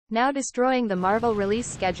now destroying the Marvel release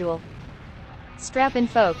schedule. Strap in,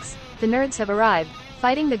 folks. The nerds have arrived,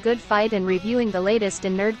 fighting the good fight and reviewing the latest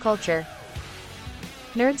in nerd culture.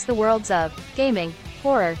 Nerds, the worlds of gaming,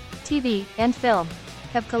 horror, TV, and film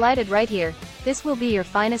have collided right here. This will be your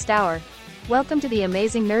finest hour. Welcome to the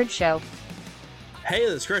Amazing Nerd Show. Hey,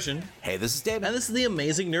 this is Christian. Hey, this is David. And this is the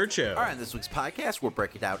Amazing Nerd Show. All right, in this week's podcast, we're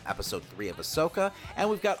breaking down episode 3 of Ahsoka, and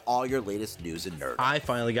we've got all your latest news and nerd. I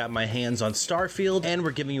finally got my hands on Starfield, and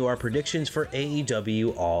we're giving you our predictions for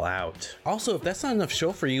AEW All Out. Also, if that's not enough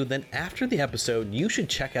show for you, then after the episode, you should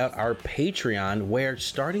check out our Patreon, where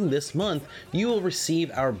starting this month, you will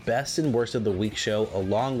receive our best and worst of the week show,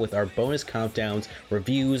 along with our bonus countdowns,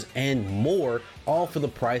 reviews, and more, all for the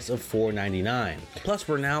price of $4.99. Plus,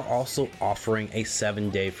 we're now also offering a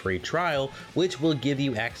 7-day free trial, which will give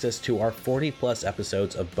you access to our 40+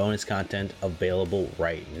 episodes of bonus content available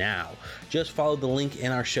right now. Just follow the link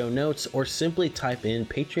in our show notes or simply type in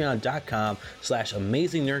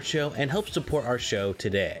patreon.com/AmazingNerdShow and help support our show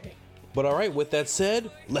today. But all right, with that said,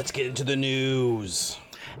 let's get into the news.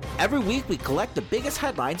 Every week, we collect the biggest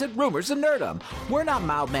headlines and rumors in nerdom. We're not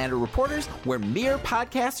mild-mannered reporters, we're mere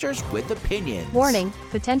podcasters with opinions. Warning,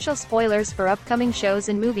 potential spoilers for upcoming shows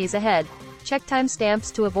and movies ahead. Check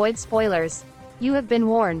timestamps to avoid spoilers. You have been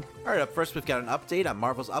warned. All right, up first, we've got an update on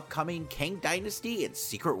Marvel's upcoming Kang Dynasty and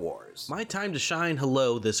Secret Wars. My time to shine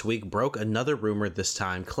hello this week broke another rumor, this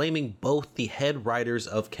time claiming both the head writers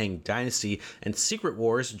of Kang Dynasty and Secret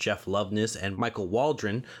Wars, Jeff Loveness and Michael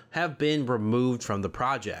Waldron, have been removed from the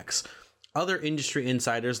projects. Other industry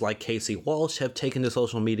insiders like Casey Walsh have taken to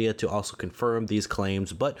social media to also confirm these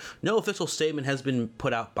claims, but no official statement has been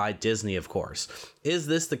put out by Disney, of course. Is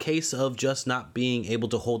this the case of just not being able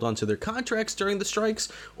to hold on to their contracts during the strikes,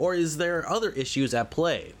 or is there other issues at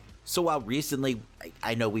play? So while recently,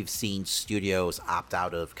 I know we've seen studios opt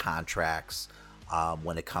out of contracts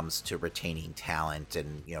when it comes to retaining talent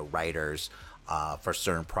and writers for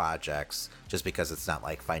certain projects, just because it's not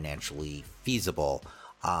financially feasible.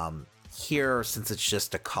 Here, since it's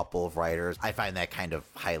just a couple of writers, I find that kind of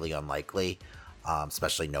highly unlikely,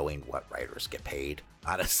 especially knowing what writers get paid,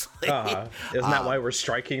 honestly. Isn't that why we're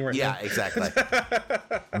striking right now? Yeah, exactly.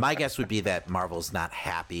 My guess would be that Marvel's not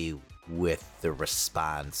happy with the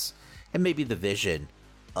response and maybe the vision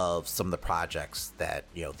of some of the projects that,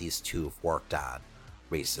 these two have worked on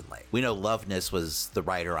recently. We know Loveness was the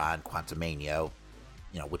writer on Quantumania,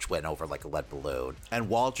 which went over like a lead balloon. And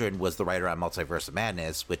Waldron was the writer on Multiverse of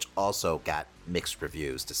Madness, which also got mixed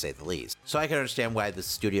reviews, to say the least. So I can understand why the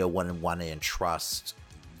studio wouldn't want to entrust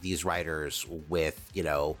these writers with,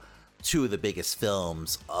 two of the biggest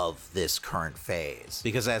films of this current phase.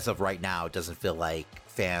 Because as of right now, it doesn't feel like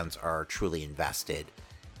fans are truly invested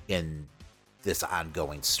in this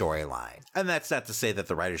ongoing storyline. And that's not to say that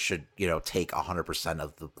the writers should, take 100%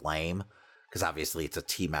 of the blame, because obviously it's a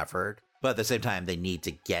team effort. But at the same time, they need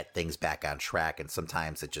to get things back on track, and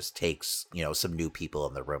sometimes it just takes, some new people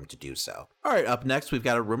in the room to do so. All right, up next, we've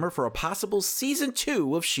got a rumor for a possible Season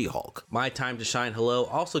 2 of She-Hulk. My time to shine hello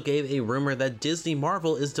also gave a rumor that Disney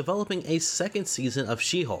Marvel is developing a second season of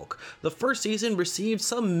She-Hulk. The first season received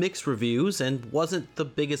some mixed reviews and wasn't the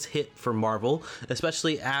biggest hit for Marvel,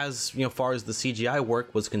 especially as far as the CGI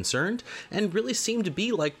work was concerned, and really seemed to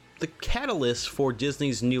be like the catalyst for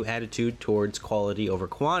Disney's new attitude towards quality over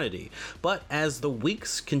quantity. But as the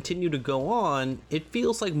weeks continue to go on, it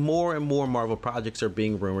feels like more and more Marvel projects are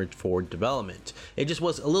being rumored for development. It just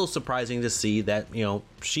was a little surprising to see that,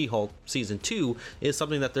 She-Hulk Season 2 is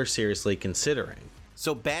something that they're seriously considering.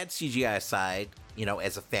 So bad CGI aside,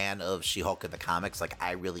 as a fan of She-Hulk in the comics,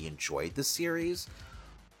 I really enjoyed the series.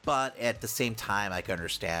 But at the same time, I can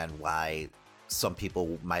understand why some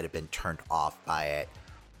people might have been turned off by it,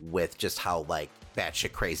 with just how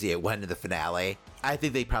batshit crazy it went in the finale. I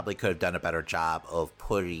think they probably could have done a better job of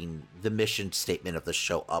putting the mission statement of the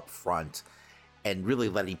show up front and really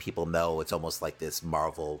letting people know it's almost like this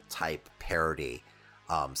Marvel type parody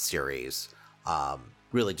series.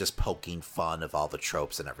 Really just poking fun of all the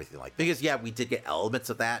tropes and everything like that. Because yeah, we did get elements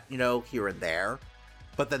of that, here and there.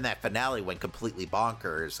 But then that finale went completely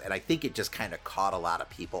bonkers, and I think it just kind of caught a lot of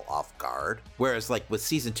people off guard. Whereas, with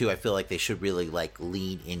Season 2, I feel like they should really,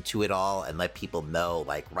 lean into it all and let people know,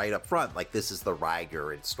 right up front, this is the ride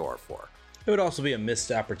you're in store for. It would also be a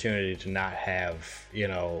missed opportunity to not have,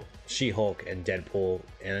 She-Hulk and Deadpool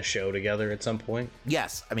in a show together at some point.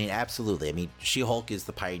 Yes, absolutely. She-Hulk is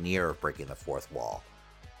the pioneer of breaking the fourth wall.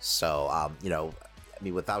 So,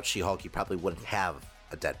 without She-Hulk, you probably wouldn't have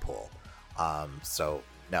a Deadpool. So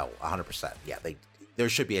no, 100%. Yeah, there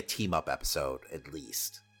should be a team up episode at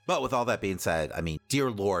least. But with all that being said, dear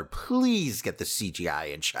Lord, please get the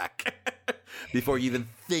CGI in check. before you even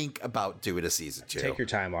think about doing a season 2. Take your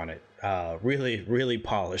time on it. Really, really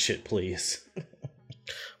polish it, please.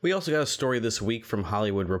 We also got a story this week from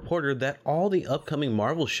Hollywood Reporter that all the upcoming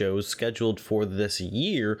Marvel shows scheduled for this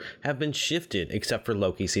year have been shifted, except for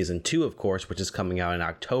Loki Season 2, of course, which is coming out in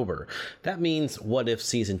October. That means What If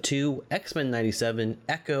Season 2, X-Men 97,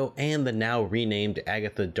 Echo, and the now renamed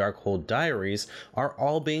Agatha Darkhold Diaries are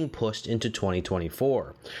all being pushed into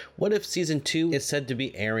 2024. What If Season 2 is said to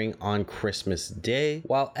be airing on Christmas Day,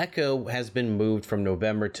 while Echo has been moved from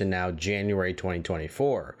November to now January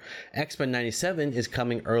 2024. X-Men 97 is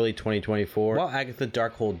coming early 2024, while Agatha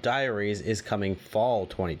Darkhold Diaries is coming fall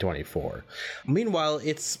 2024. Meanwhile,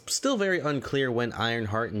 it's still very unclear when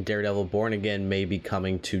Ironheart and Daredevil Born Again may be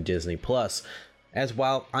coming to Disney+. As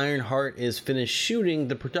while Ironheart is finished shooting,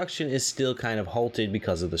 the production is still kind of halted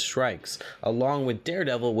because of the strikes, along with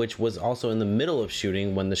Daredevil, which was also in the middle of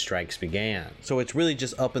shooting when the strikes began. So it's really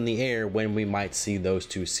just up in the air when we might see those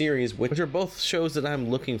two series, which are both shows that I'm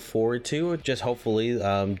looking forward to. Just hopefully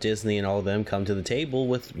Disney and all of them come to the table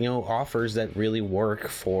with, offers that really work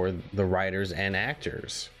for the writers and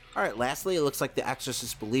actors. All right, lastly, it looks like The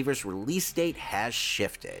Exorcist Believer's release date has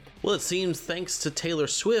shifted. Well, it seems thanks to Taylor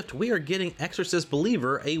Swift, we are getting Exorcist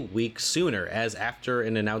Believer a week sooner, as after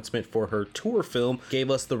an announcement for her tour film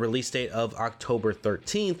gave us the release date of October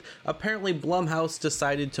 13th, apparently Blumhouse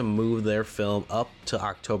decided to move their film up to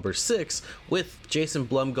October 6th, with Jason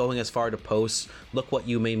Blum going as far to post, "Look What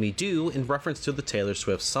You Made Me Do," in reference to the Taylor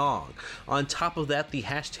Swift song. On top of that, the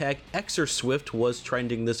hashtag ExorSwift was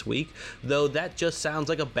trending this week, though that just sounds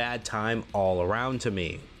like a bad time all around to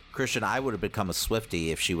me. Christian, I would have become a Swiftie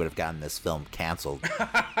if she would have gotten this film canceled.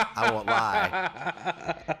 I won't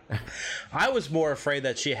lie. I was more afraid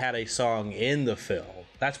that she had a song in the film.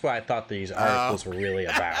 That's what I thought these articles were really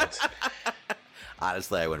about.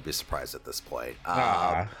 Honestly, I wouldn't be surprised at this point.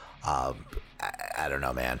 I don't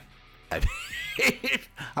know, man.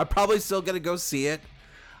 I'm probably still gonna go see it.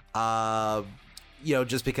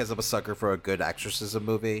 Just because I'm a sucker for a good exorcism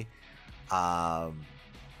movie.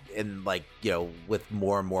 And with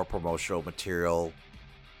more and more promotional material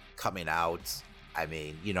coming out, I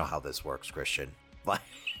mean, you know how this works, Christian.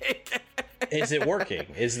 Is it working?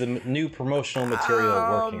 Is the new promotional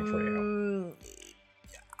material working for you?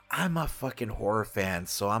 I'm a fucking horror fan,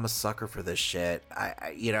 so I'm a sucker for this shit.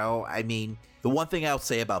 I mean, the one thing I'll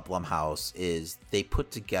say about Blumhouse is they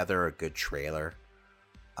put together a good trailer.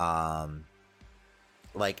 I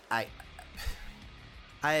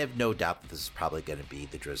have no doubt that this is probably going to be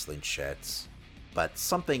the drizzling shits, but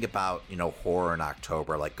something about, horror in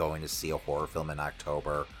October, like going to see a horror film in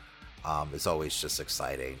October, is always just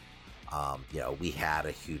exciting. We had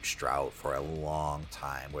a huge drought for a long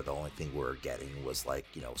time where the only thing we were getting was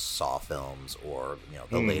Saw films or,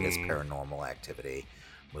 the latest Paranormal Activity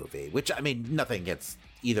movie, which, I mean, nothing against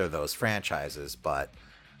either of those franchises, but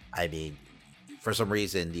I mean, for some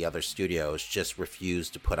reason, the other studios just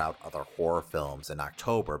refused to put out other horror films in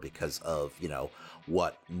October because of,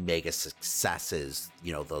 what mega successes,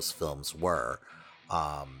 those films were.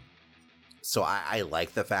 So I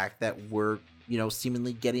like the fact that we're,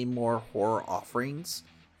 seemingly getting more horror offerings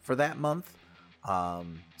for that month.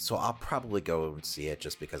 So I'll probably go and see it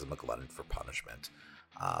just because I'm a glutton for punishment.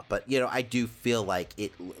 But, I do feel like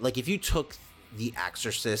if you took The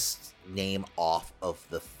Exorcist name off of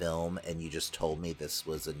the film and you just told me this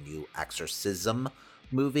was a new exorcism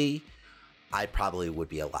movie, I probably would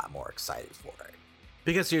be a lot more excited for it.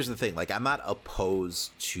 Because here's the thing, I'm not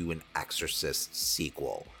opposed to an Exorcist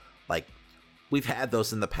sequel. We've had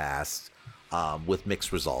those in the past with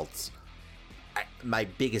mixed results. My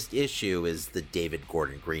biggest issue is the David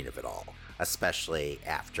Gordon Green of it all, especially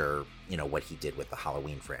after, what he did with the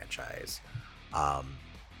Halloween franchise.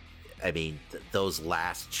 I mean, those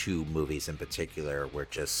last two movies in particular were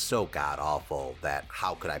just so god-awful that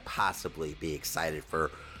how could I possibly be excited for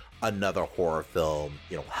another horror film,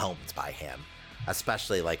 helmed by him?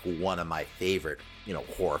 Especially, one of my favorite,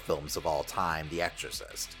 horror films of all time, The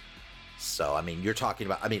Exorcist. So, I mean, you're talking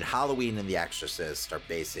about... Halloween and The Exorcist are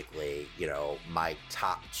basically, my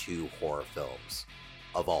top two horror films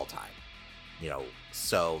of all time.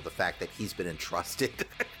 So the fact that he's been entrusted...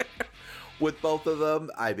 with both of them,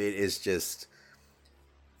 I mean, is just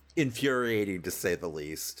infuriating to say the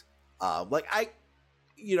least. I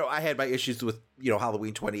had my issues with,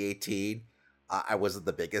 Halloween 2018. I wasn't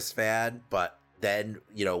the biggest fan, but then,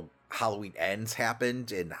 Halloween Ends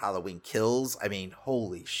happened and Halloween Kills. I mean,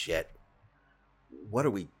 holy shit. What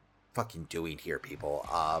are we fucking doing here, people?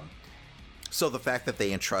 So the fact that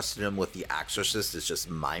they entrusted him with The Exorcist is just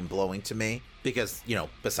mind-blowing to me. Because,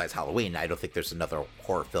 besides Halloween, I don't think there's another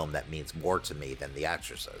horror film that means more to me than The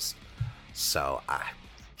Exorcist. So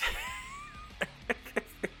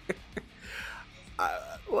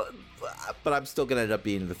but I'm still gonna end up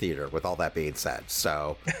being in the theater. With all that being said,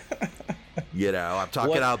 so I'm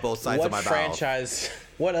talking out both sides of my franchise, mouth.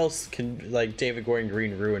 What else can David Gordon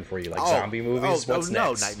Green ruin for you? Zombie movies? What's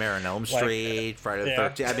next? Nightmare on Elm Street, Friday the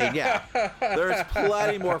 13th. I mean, there's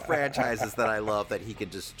plenty more franchises that I love that he can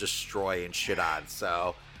just destroy and shit on.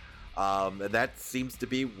 So that seems to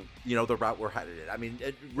be the route we're headed in. I mean,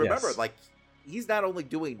 remember, he's not only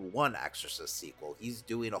doing one Exorcist sequel, he's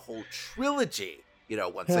doing a whole trilogy.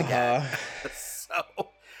 Once again. So,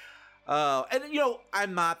 and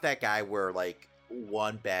I'm not that guy where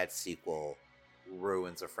one bad sequel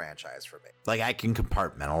ruins a franchise for me. I can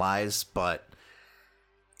compartmentalize, but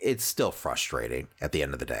it's still frustrating at the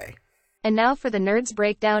end of the day. And now for the Nerds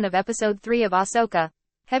breakdown of episode 3 of Ahsoka.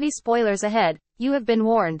 Heavy spoilers ahead. You have been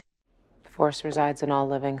warned. The Force resides in all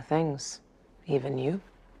living things, even you.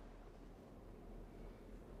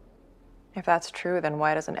 If that's true, then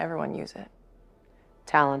why doesn't everyone use it?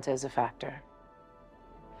 Talent is a factor.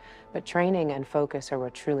 But training and focus are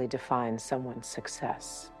what truly defines someone's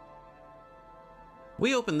success.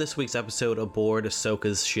 We open this week's episode aboard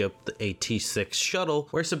Ahsoka's ship, the AT-6 shuttle,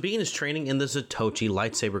 where Sabine is training in the Zatoichi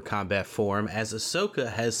lightsaber combat form, as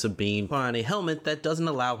Ahsoka has Sabine put on a helmet that doesn't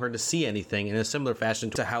allow her to see anything, in a similar fashion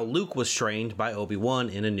to how Luke was trained by Obi-Wan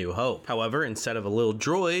in A New Hope. However, instead of a little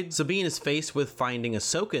droid, Sabine is faced with finding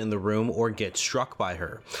Ahsoka in the room or gets struck by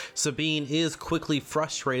her. Sabine is quickly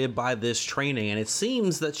frustrated by this training, and it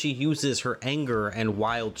seems that she uses her anger and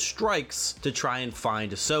wild strikes to try and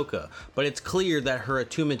find Ahsoka, but it's clear that her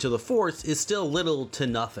attunement to the Force is still little to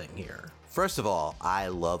nothing here. First of all, I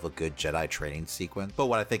love a good Jedi training sequence, but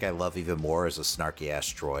what I think I love even more is a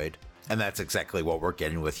snarky-ass droid. And that's exactly what we're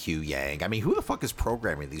getting with Hugh Yang. I mean, who the fuck is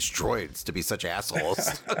programming these droids to be such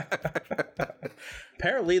assholes?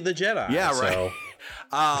 Apparently the Jedi. Yeah, right.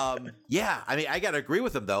 So. Yeah, I mean, I gotta agree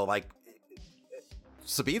with him, though.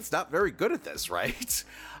 Sabine's not very good at this, right?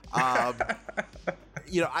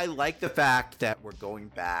 I like the fact that we're going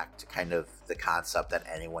back to kind of the concept that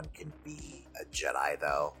anyone can be a Jedi,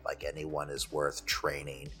 though. Anyone is worth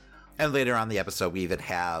training. And later on in the episode, we even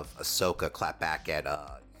have Ahsoka clap back at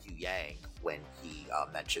Hugh Yang when he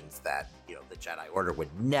mentions that, the Jedi Order would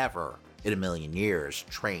never in a million years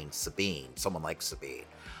train Sabine, someone like Sabine.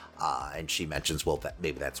 And she mentions, well, that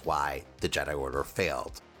maybe that's why the Jedi Order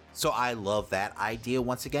failed. So I love that idea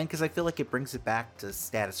once again, because I feel like it brings it back to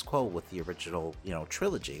status quo with the original,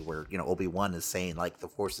 trilogy where, Obi-Wan is saying the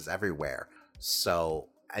Force is everywhere. So,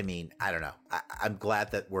 I mean, I don't know. I'm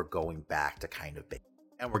glad that we're going back to kind of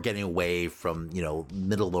and we're getting away from,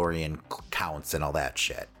 Mandalorian counts and all that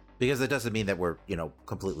shit. Because it doesn't mean that we're,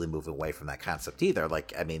 completely moving away from that concept either.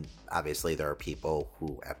 Obviously there are people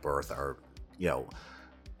who at birth are,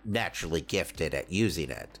 naturally gifted at using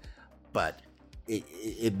it. But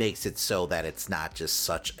it makes it so that it's not just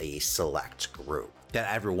such a select group,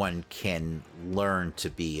 that everyone can learn to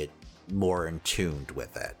be more in tuned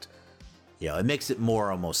with it. It makes it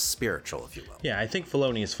more almost spiritual, if you will. Yeah, I think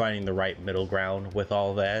Filoni is finding the right middle ground with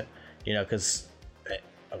all that, because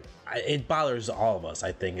it bothers all of us,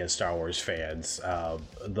 I think, as Star Wars fans,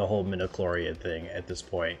 the whole midichlorian thing at this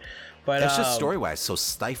point. But it's just story-wise so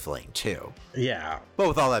stifling, too. Yeah. But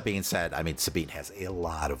with all that being said, I mean, Sabine has a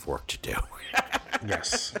lot of work to do.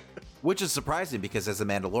 Yes. Which is surprising because as a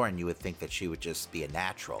Mandalorian, you would think that she would just be a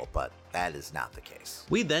natural, but that is not the case.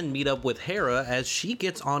 We then meet up with Hera as she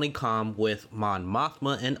gets on a comm with Mon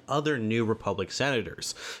Mothma and other New Republic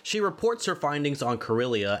senators. She reports her findings on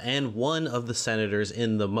Corellia, and one of the senators,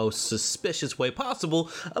 in the most suspicious way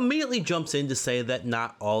possible, immediately jumps in to say that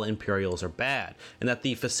not all Imperials are bad, and that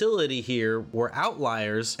the facility here were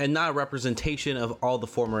outliers and not a representation of all the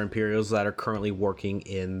former Imperials that are currently working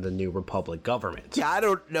in the New Republic government. Yeah, I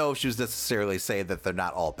don't know if she was necessarily saying that they're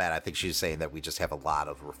not all bad. I think she's saying that we just have a lot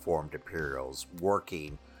of reformed Imperials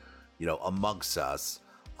working, amongst us.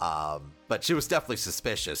 But she was definitely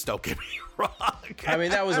suspicious, don't get me wrong. I mean,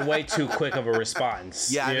 that was way too quick of a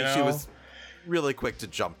response. Yeah, I mean, she was really quick to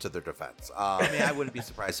jump to their defense. I wouldn't be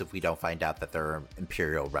surprised if we don't find out that there are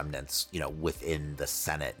Imperial remnants, within the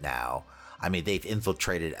Senate now. I mean, they've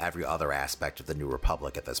infiltrated every other aspect of the New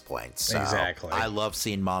Republic at this point. So exactly. I love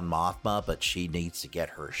seeing Mon Mothma, but she needs to get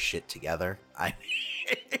her shit together. I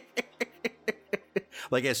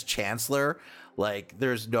mean, as Chancellor,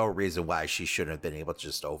 there's no reason why she shouldn't have been able to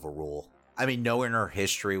just overrule. I mean, knowing her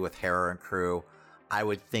history with Hera and crew, I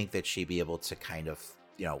would think that she'd be able to kind of,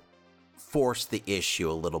 force the issue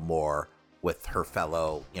a little more with her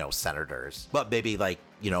fellow, senators. But maybe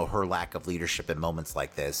her lack of leadership in moments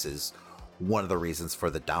like this is one of the reasons for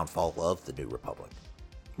the downfall of the New Republic.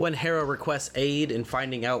 When Hera requests aid in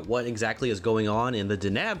finding out what exactly is going on in the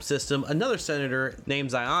Denab system, another senator named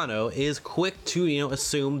Ziano is quick to,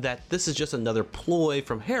 assume that this is just another ploy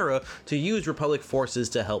from Hera to use Republic forces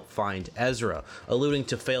to help find Ezra, alluding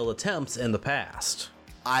to failed attempts in the past.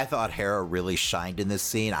 I thought Hera really shined in this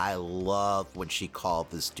scene. I love when she called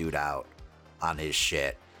this dude out on his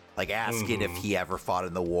shit. Like asking if he ever fought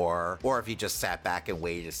in the war or if he just sat back and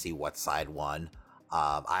waited to see what side won.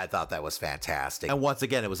 I thought that was fantastic. And once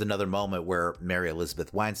again, it was another moment where Mary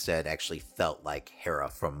Elizabeth Winstead actually felt like Hera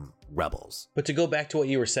from Rebels. But to go back to what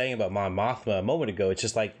you were saying about Mon Mothma a moment ago, it's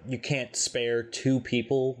just like you can't spare two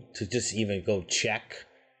people to just even go check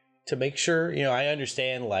to make sure. I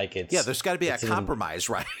understand, like, it's... Yeah, there's got to be a compromise,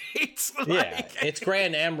 right? Yeah, it's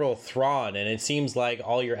Grand Admiral Thrawn, and it seems like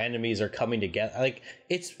all your enemies are coming together. Like,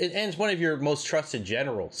 it's one of your most trusted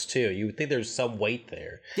generals, too. You would think there's some weight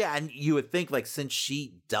there. Yeah, and you would think, like, since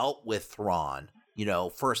she dealt with Thrawn,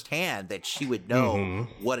 firsthand, that she would know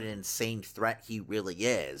what an insane threat he really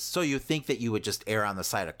is. So you think that you would just err on the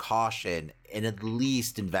side of caution and at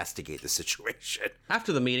least investigate the situation.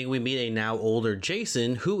 After the meeting, we meet a now older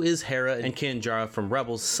Jason, who is Hera and Kinjara from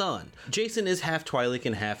Rebels' son. Jason is half Twi'lek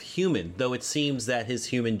and half human, though it seems that his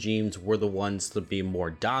human genes were the ones to be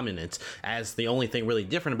more dominant, as the only thing really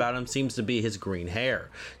different about him seems to be his green hair.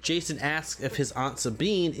 Jason asks if his Aunt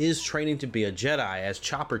Sabine is training to be a Jedi, as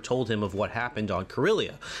Chopper told him of what happened on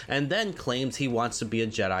Corellia, and then claims he wants to be a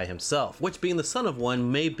Jedi himself, which, being the son of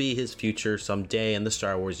one, may be his future someday in the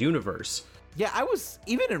Star Wars universe. Yeah,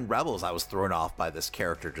 even in Rebels, I was thrown off by this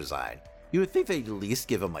character design. You would think they'd at least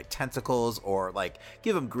give him, like, tentacles or, like,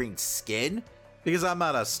 give him green skin. Because I'm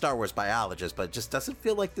not a Star Wars biologist, but it just doesn't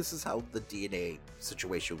feel like this is how the DNA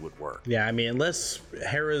situation would work. Yeah, I mean, unless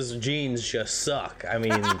Hera's genes just suck. I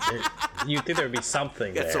mean, you'd think there'd be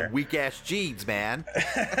something there. Got some weak-ass genes, man.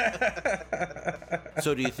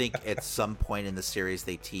 So do you think at some point in the series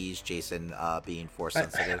they tease Jason being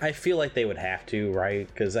Force-sensitive? I feel like they would have to, right?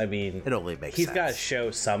 Because, I mean... It only makes sense. He's got to show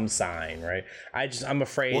some sign, right? I'm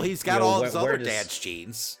afraid... Well, he's got all his other dad's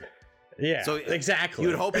genes. Yeah, so exactly. You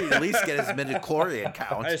would hope he'd at least get his midichlorian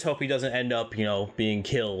count. I just hope he doesn't end up, being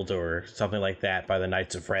killed or something like that by the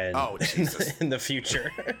Knights of Ren. Oh, Jesus. In the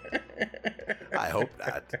future. I hope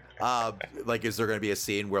not. Like, is there going to be a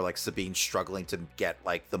scene where, like, Sabine's struggling to get,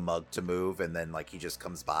 like, the mug to move, and then, like, he just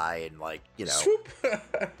comes by and, like, Swoop.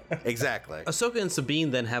 Exactly. Ahsoka and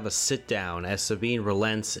Sabine then have a sit-down, as Sabine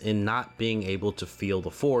relents in not being able to feel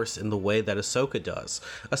the Force in the way that Ahsoka does.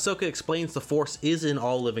 Ahsoka explains the Force is in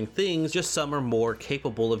all living things, just some are more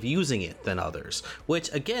capable of using it than others,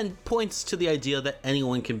 which again points to the idea that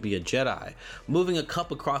anyone can be a Jedi. Moving a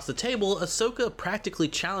cup across the table, Ahsoka practically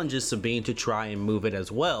challenges Sabine to try and move it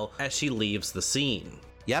as well as she leaves the scene.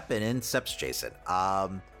 Yep, and in steps Jason. I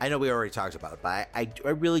know we already talked about it, but I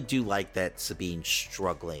really do like that Sabine's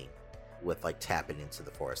struggling with, like, tapping into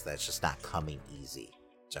the Force. That's just not coming easy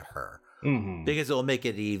to her. Because it'll make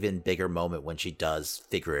it an even bigger moment when she does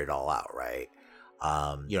figure it all out, right?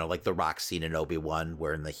 Like the rock scene in Obi-Wan,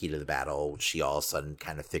 where in the heat of the battle, she all of a sudden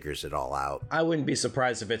kind of figures it all out. I wouldn't be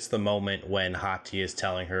surprised if it's the moment when Hati is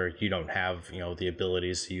telling her you don't have, the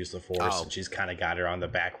abilities to use the Force, and she's kind of got her on the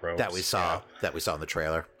back ropes. That we saw in the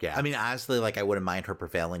trailer. Yeah. I mean, honestly, like, I wouldn't mind her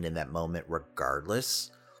prevailing in that moment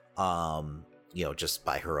regardless, just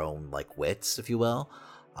by her own, like, wits, if you will.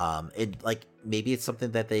 Like, maybe it's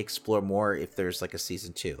something that they explore more if there's, like, a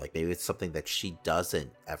season 2. Like, maybe it's something that she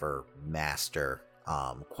doesn't ever master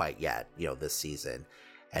quite yet, this season.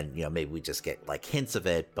 And, maybe we just get, like, hints of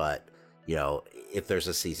it, but, if there's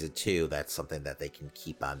a season 2, that's something that they can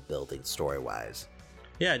keep on building story-wise.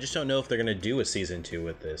 Yeah, I just don't know if they're going to do a season 2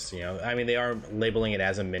 with this, I mean, they are labeling it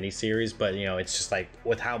as a miniseries, but, it's just like,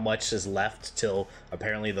 with how much is left till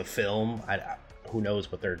apparently the film, who knows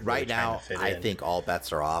what they're right really now. To fit I in. think all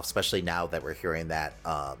bets are off, especially now that we're hearing that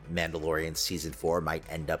Mandalorian season 4 might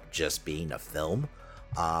end up just being a film.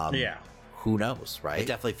 Yeah, who knows, right? It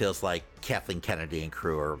definitely feels like Kathleen Kennedy and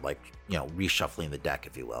crew are, like, reshuffling the deck,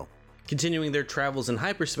 if you will. Continuing their travels in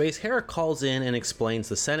hyperspace, Hera calls in and explains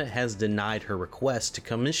the Senate has denied her request to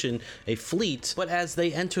commission a fleet, but as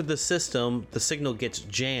they enter the system, the signal gets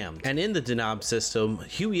jammed. And in the Denab system,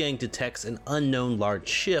 Huyang detects an unknown large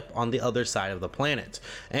ship on the other side of the planet.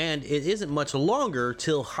 And it isn't much longer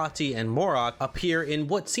till Hati and Morak appear in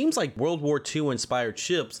what seems like World War II inspired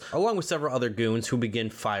ships, along with several other goons who begin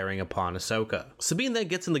firing upon Ahsoka. Sabine then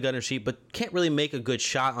gets in the gunner seat, but can't really make a good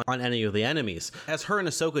shot on any of the enemies, as her and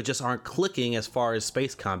Ahsoka just aren't clicking as far as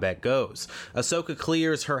space combat goes. Ahsoka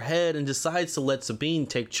clears her head and decides to let Sabine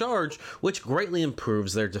take charge, which greatly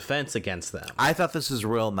improves their defense against them. I thought this was a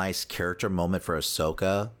real nice character moment for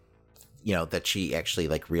Ahsoka, that she actually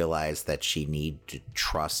like realized that she needed to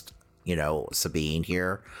trust, Sabine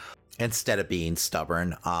here instead of being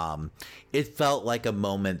stubborn. It felt like a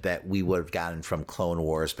moment that we would have gotten from Clone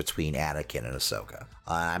Wars between Anakin and Ahsoka.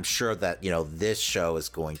 I'm sure that, this show is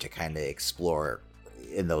going to kind of explore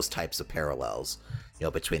in those types of parallels,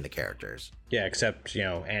 between the characters. Yeah, except,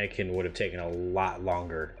 Anakin would have taken a lot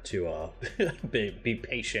longer to be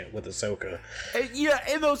patient with Ahsoka. Yeah,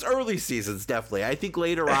 in those early seasons, definitely. I think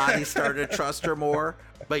later on he started to trust her more.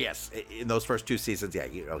 But yes, in those first 2 seasons, yeah,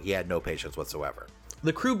 he had no patience whatsoever.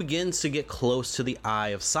 The crew begins to get close to the Eye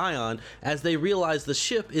of Sion as they realize the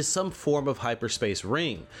ship is some form of hyperspace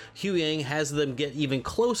ring. Huyang has them get even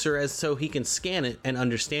closer as so he can scan it and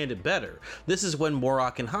understand it better. This is when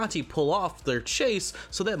Morok and Hati pull off their chase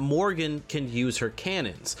so that Morgan can use her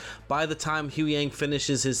cannons. By the time Huyang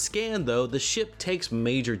finishes his scan though, the ship takes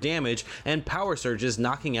major damage and power surges,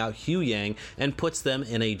 knocking out Huyang and puts them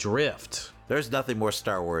in a drift. There's nothing more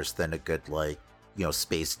Star Wars than a good,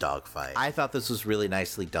 space dogfight. I thought this was really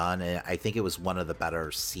nicely done, and I think it was one of the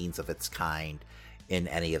better scenes of its kind in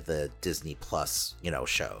any of the Disney Plus,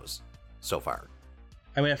 shows so far.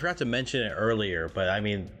 I mean, I forgot to mention it earlier, but I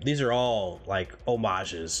mean, these are all like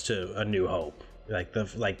homages to A New Hope,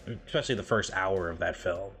 especially the first hour of that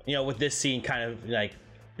film. With this scene kind of like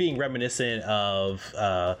being reminiscent of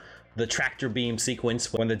the tractor beam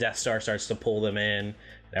sequence when the Death Star starts to pull them in.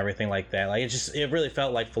 Everything like that. It really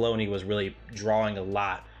felt like Filoni was really drawing a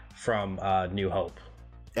lot from New Hope.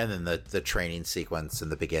 And then the training sequence in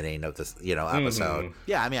the beginning of this, episode. Mm-hmm.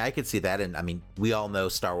 Yeah, I mean, I could see that. And I mean, we all know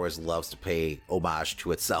Star Wars loves to pay homage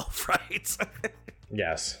to itself, right?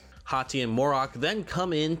 Yes. Hati and Morok then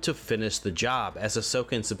come in to finish the job as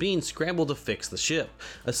Ahsoka and Sabine scramble to fix the ship.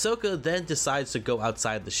 Ahsoka then decides to go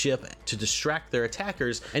outside the ship to distract their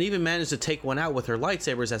attackers and even managed to take one out with her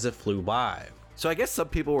lightsabers as it flew by. So I guess some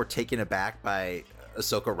people were taken aback by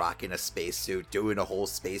Ahsoka rocking a spacesuit, doing a whole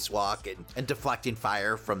spacewalk and deflecting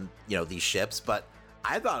fire from, these ships. But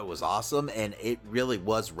I thought it was awesome, and it really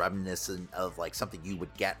was reminiscent of like something you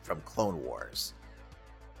would get from Clone Wars.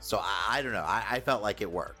 So I don't know. I felt like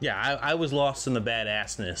it worked. Yeah, I was lost in the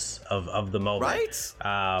badassness of the moment. Right?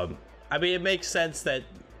 I mean, it makes sense that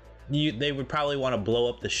they would probably want to blow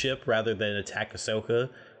up the ship rather than attack Ahsoka.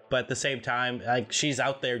 But at the same time, like, she's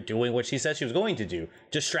out there doing what she said she was going to do,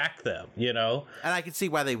 distract them, And I can see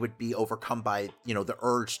why they would be overcome by, the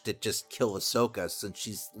urge to just kill Ahsoka, since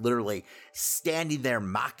she's literally standing there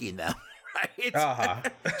mocking them, right? Uh-huh.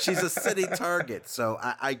 She's a sitting target, so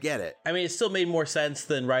I get it. I mean, it still made more sense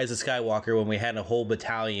than Rise of Skywalker when we had a whole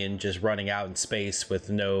battalion just running out in space with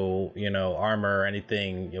no, armor or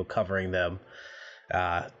anything, covering them.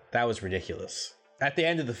 That was ridiculous. At the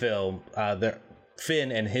end of the film,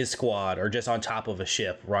 Finn and his squad are just on top of a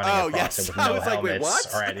ship running across it with no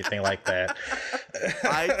helmets or anything like that.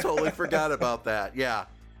 I totally forgot about that. Yeah,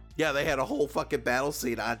 they had a whole fucking battle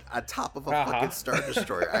scene on top of a fucking Star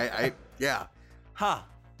Destroyer. Yeah. Huh.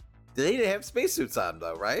 They didn't have spacesuits on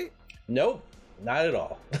though, right? Nope, not at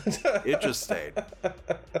all. Interesting.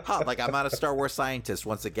 Huh, like I'm not a Star Wars scientist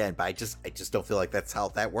once again, but I just don't feel like that's how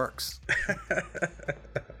that works.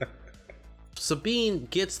 Sabine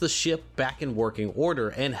gets the ship back in working order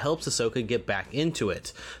and helps Ahsoka get back into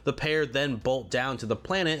it. The pair then bolt down to the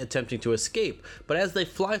planet attempting to escape, but as they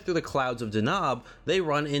fly through the clouds of Denab, they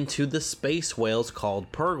run into the space whales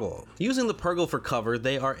called Purrgil. Using the Purrgil for cover,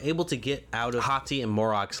 they are able to get out of Hati and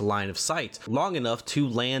Morok's line of sight long enough to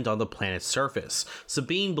land on the planet's surface.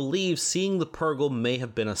 Sabine believes seeing the Purrgil may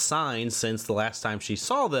have been a sign, since the last time she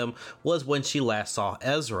saw them was when she last saw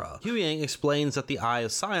Ezra. Huyang explains that the Eye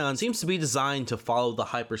of Sion seems to be designed to follow the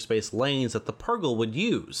hyperspace lanes that the Purrgil would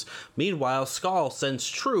use. Meanwhile, Skull sends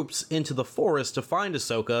troops into the forest to find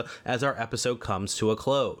Ahsoka as our episode comes to a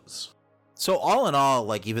close. So all in all,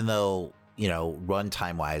 like, even though,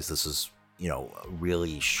 runtime wise, this is, a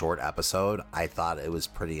really short episode, I thought it was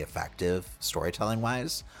pretty effective storytelling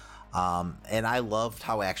wise. And I loved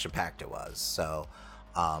how action packed it was. So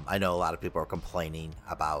I know a lot of people are complaining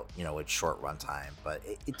about, its short runtime, but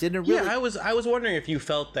it didn't really. Yeah, I was wondering if you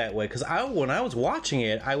felt that way, because when I was watching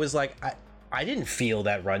it, I was like, I didn't feel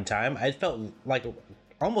that runtime. I felt like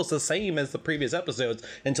almost the same as the previous episodes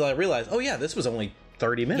until I realized, oh yeah, this was only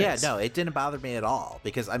 30 minutes. Yeah, no, it didn't bother me at all,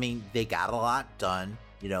 because I mean, they got a lot done.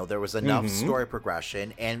 There was enough story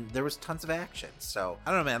progression and there was tons of action. So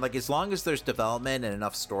I don't know, man, like, as long as there's development and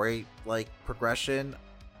enough story progression,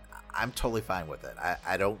 I'm totally fine with it.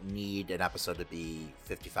 I don't need an episode to be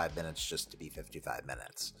 55 minutes just to be 55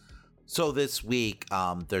 minutes. So this week,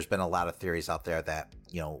 there's been a lot of theories out there that,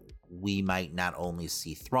 we might not only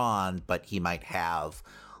see Thrawn, but he might have,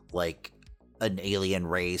 like, an alien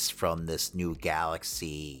race from this new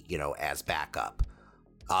galaxy, as backup.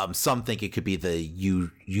 Some think it could be the Yu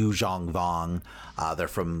Zhong Vong. They're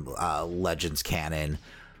from Legends canon.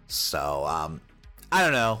 So, I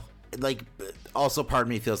don't know. Like, also part of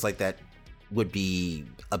me feels like that would be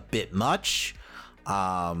a bit much,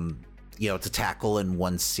 to tackle in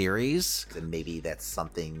one series. And maybe that's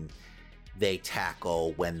something they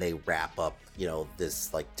tackle when they wrap up,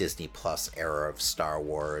 this like Disney Plus era of Star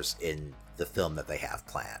Wars in the film that they have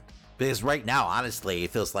planned. Because right now, honestly,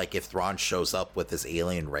 it feels like if Thrawn shows up with this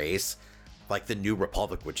alien race, like the New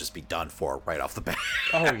Republic would just be done for right off the bat.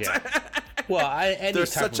 Oh, yeah. Well, any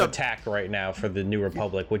There's type such of attack right now for the New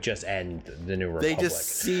Republic would just end the New Republic. They just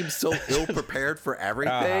seem so ill-prepared for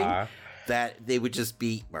everything that they would just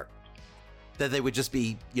be...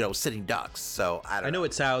 sitting ducks. So I know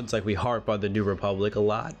it sounds like we harp on the New Republic a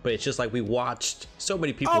lot, but it's just like we watched so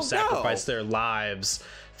many people sacrifice their lives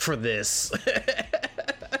for this.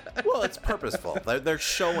 Well, it's purposeful. They're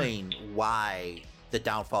showing why the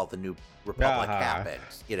downfall of the New Republic happened.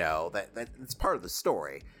 That it's part of the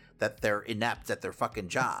story. That they're inept at their fucking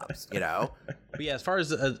jobs. But yeah, as far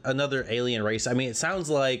as another alien race, I mean, it sounds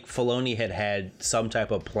like Filoni had some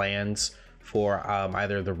type of plans for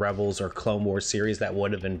either the Rebels or Clone Wars series that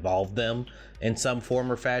would have involved them in some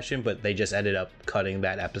form or fashion, but they just ended up cutting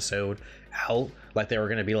that episode out. Like they were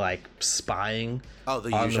going to be like spying on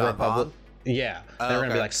the Republic. Yeah, they were going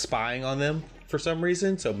to be like spying on them for some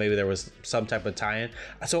reason. So maybe there was some type of tie-in.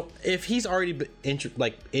 So if he's already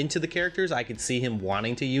into the characters, I could see him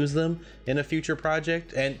wanting to use them in a future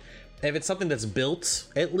project. And if it's something that's built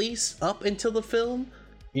at least up until the film,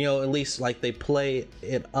 at least like they play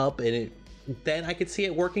it up and then I could see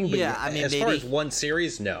it working. But yeah, I mean, as far as one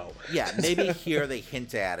series, no. Yeah, maybe here they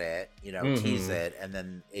hint at it, tease it, and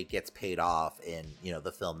then it gets paid off in,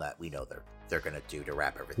 the film that we know they're going to do to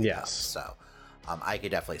wrap everything up. So I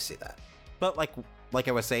could definitely see that. But like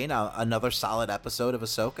I was saying, another solid episode of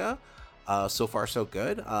Ahsoka. So far, so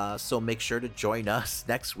good. So make sure to join us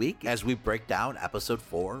next week as we break down episode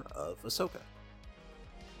 4 of Ahsoka.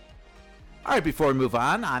 All right, before we move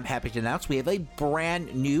on, I'm happy to announce we have a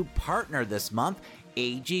brand new partner this month,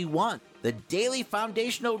 AG1, the daily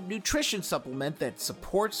foundational nutrition supplement that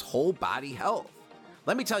supports whole body health.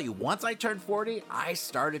 Let me tell you, once I turned 40, I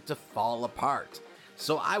started to fall apart.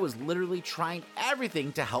 So I was literally trying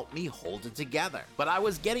everything to help me hold it together. But I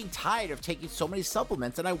was getting tired of taking so many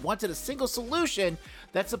supplements, and I wanted a single solution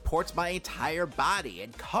that supports my entire body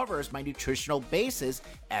and covers my nutritional bases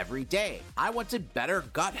every day. I wanted better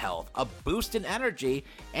gut health, a boost in energy,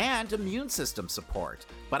 and immune system support.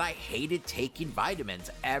 But I hated taking vitamins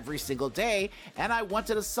every single day, and I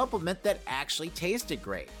wanted a supplement that actually tasted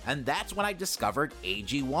great. And that's when I discovered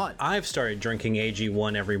AG1. I've started drinking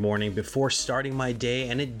AG1 every morning before starting my day,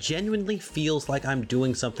 and it genuinely feels like I'm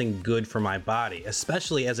doing something good for my body,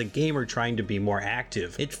 especially as a gamer trying to be more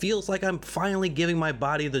active. It feels like I'm finally giving my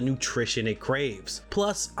body the nutrition it craves.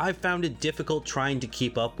 Plus, I've found it difficult trying to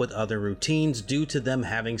keep up with other routines due to them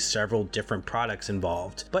having several different products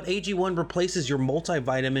involved. But AG1 replaces your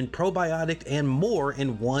multivitamin, probiotic, and more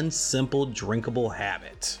in one simple drinkable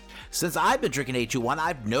habit. Since I've been drinking AG1,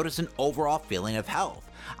 I've noticed an overall feeling of health.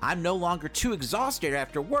 I'm no longer too exhausted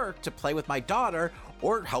after work to play with my daughter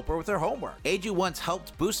or help her with her homework. AG1's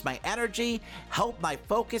helped boost my energy, help my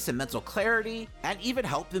focus and mental clarity, and even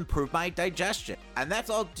help improve my digestion. And that's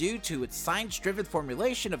all due to its science-driven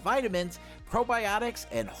formulation of vitamins, probiotics,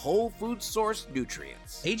 and whole food source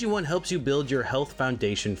nutrients. AG1 helps you build your health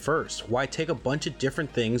foundation first. Why take a bunch of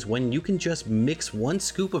different things when you can just mix one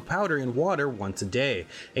scoop of powder in water once a day?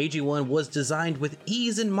 AG1 was designed with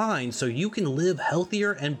ease in mind so you can live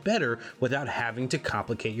healthier and better without having to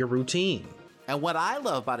complicate your routine. And what I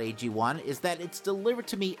love about AG1 is that it's delivered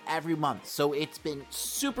to me every month, so it's been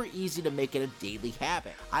super easy to make it a daily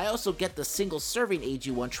habit. I also get the single serving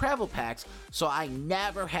AG1 travel packs, so I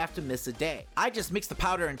never have to miss a day. I just mix the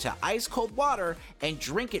powder into ice cold water and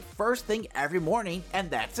drink it first thing every morning, and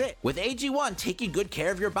that's it. With AG1, taking good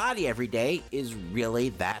care of your body every day is really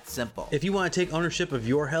that simple. If you want to take ownership of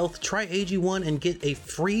your health, try AG1 and get a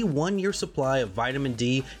free 1-year supply of vitamin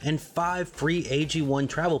D and 5 free AG1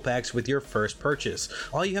 travel packs with your first purchase.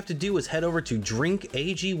 All you have to do is head over to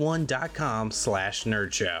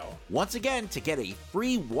drinkag1.com/nerdshow. Once again, to get a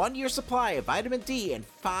free 1-year supply of vitamin D and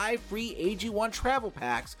 5 free AG1 travel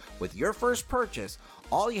packs with your first purchase,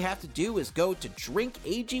 all you have to do is go to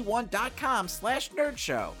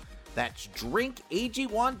drinkag1.com/nerdshow. That's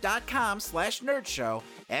drinkag1.com/nerdshow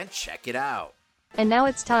and check it out. And now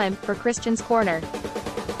it's time for Christian's Corner.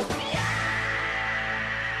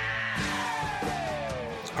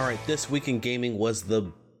 All right, this week in gaming was the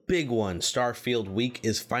big one. Starfield week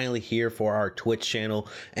is finally here for our Twitch channel,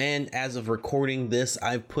 and as of recording this,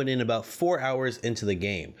 I've put in about 4 hours into the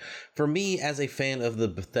game. For me, as a fan of the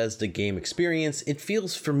Bethesda game experience, it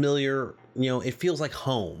feels familiar. It feels like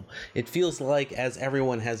home. It feels like, as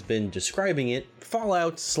everyone has been describing it,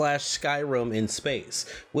 Fallout / Skyrim in space,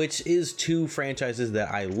 which is two franchises that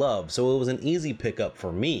I love, so it was an easy pickup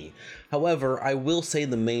for me. However, I will say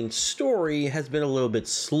the main story has been a little bit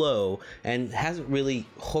slow and hasn't really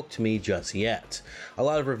hooked me just yet. A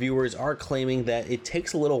lot of reviewers are claiming that it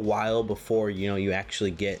takes a little while before, you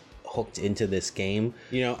actually get hooked into this game.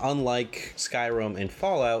 Unlike Skyrim and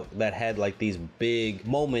Fallout that had like these big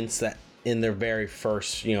moments that in their very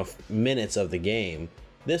first, minutes of the game,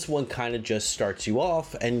 this one kind of just starts you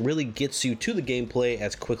off and really gets you to the gameplay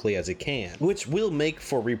as quickly as it can, which will make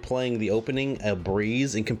for replaying the opening a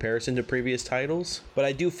breeze in comparison to previous titles. But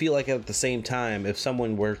I do feel like at the same time, if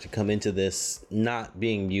someone were to come into this not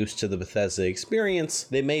being used to the Bethesda experience,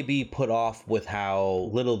 they may be put off with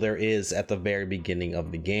how little there is at the very beginning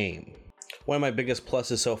of the game. One of my biggest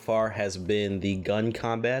pluses so far has been the gun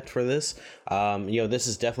combat for this. This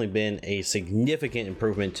has definitely been a significant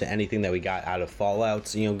improvement to anything that we got out of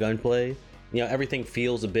Fallout's, gunplay. Everything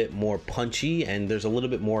feels a bit more punchy, and there's a little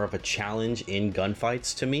bit more of a challenge in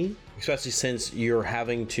gunfights to me, especially since you're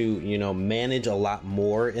having to, manage a lot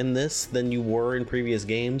more in this than you were in previous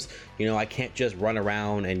games. I can't just run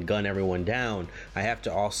around and gun everyone down. I have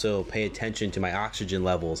to also pay attention to my oxygen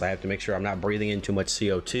levels. I have to make sure I'm not breathing in too much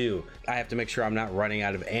CO2. I have to make sure I'm not running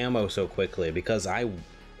out of ammo so quickly because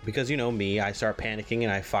me, I start panicking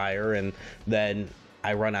and I fire, and then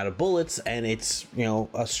I run out of bullets, and it's,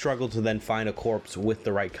 a struggle to then find a corpse with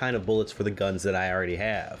the right kind of bullets for the guns that I already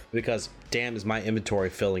have. Because damn, is my inventory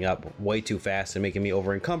filling up way too fast and making me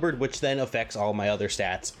over encumbered, which then affects all my other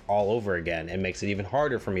stats all over again and makes it even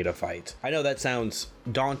harder for me to fight. I know that sounds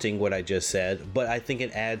daunting, what I just said, but I think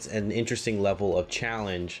it adds an interesting level of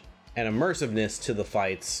challenge and immersiveness to the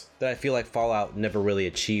fights that I feel like Fallout never really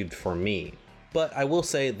achieved for me. But I will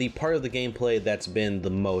say the part of the gameplay that's been the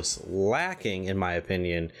most lacking, in my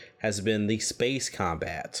opinion, has been the space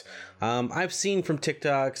combat. I've seen from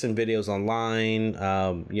TikToks and videos online,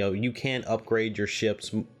 you can upgrade your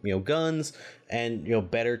ship's, guns and,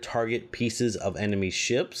 better target pieces of enemy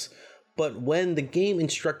ships. But when the game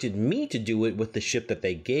instructed me to do it with the ship that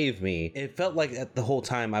they gave me, it felt like the whole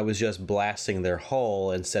time I was just blasting their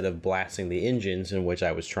hull instead of blasting the engines, in which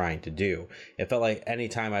I was trying to do. It felt like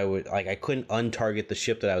anytime I couldn't untarget the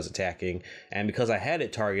ship that I was attacking, and because I had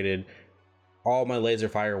it targeted, all my laser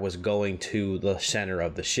fire was going to the center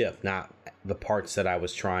of the ship, not the parts that I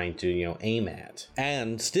was trying to, aim at.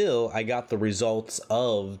 And still, I got the results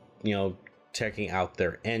of, checking out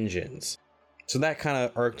their engines. So that kind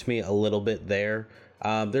of irked me a little bit there.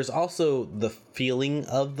 There's also the feeling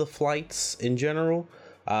of the flights in general.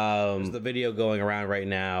 There's the video going around right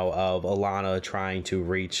now of Alana trying to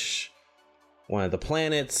reach one of the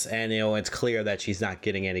planets, and it's clear that she's not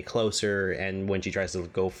getting any closer, and when she tries to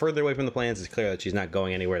go further away from the planets, it's clear that she's not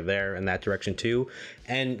going anywhere there in that direction too.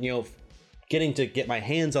 And getting to get my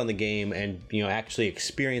hands on the game and actually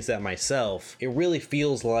experience that myself, it really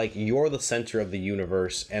feels like you're the center of the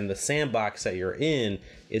universe, and the sandbox that you're in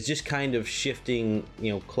is just kind of shifting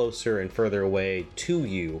closer and further away to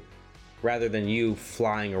you, rather than you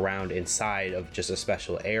flying around inside of just a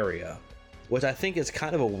special area, which I think is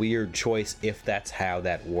kind of a weird choice if that's how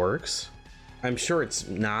that works. I'm sure it's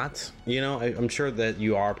not, I'm sure that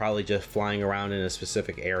you are probably just flying around in a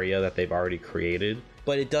specific area that they've already created,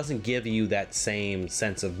 but it doesn't give you that same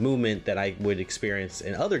sense of movement that I would experience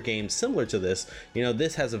in other games similar to this.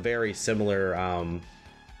 This has a very similar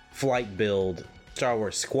flight build, Star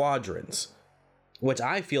Wars Squadrons, which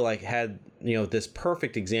I feel like had, this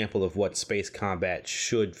perfect example of what space combat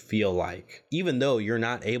should feel like, even though you're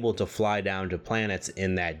not able to fly down to planets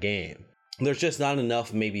in that game. There's just not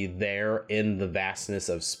enough maybe there in the vastness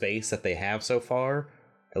of space that they have so far,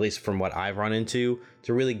 at least from what I've run into,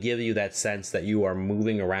 to really give you that sense that you are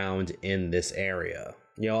moving around in this area.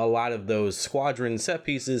 A lot of those squadron set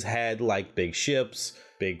pieces had like big ships,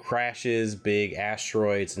 big crashes, big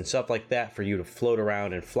asteroids and stuff like that for you to float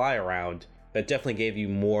around and fly around. That definitely gave you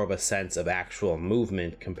more of a sense of actual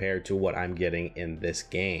movement compared to what I'm getting in this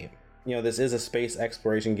game. This is a space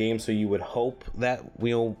exploration game, so you would hope that,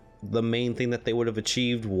 the main thing that they would have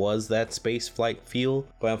achieved was that space flight feel,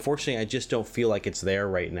 but unfortunately I just don't feel like it's there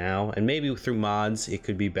right now. And maybe through mods it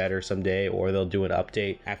could be better someday, or they'll do an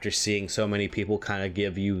update after seeing so many people kind of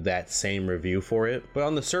give you that same review for it. But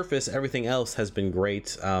on the surface, everything else has been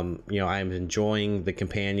great. I'm enjoying the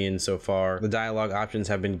companion so far. The dialogue options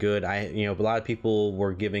have been good. A lot of people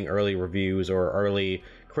were giving early reviews or early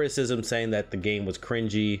criticism saying that the game was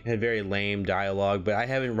cringy, had very lame dialogue, but I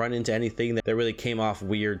haven't run into anything that really came off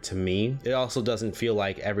weird to me. It also doesn't feel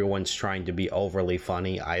like everyone's trying to be overly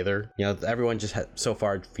funny either. You know, everyone just so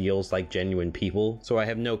far feels like genuine people, so I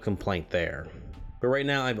have no complaint there. But right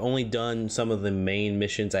now, I've only done some of the main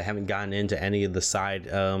missions. I haven't gotten into any of the side,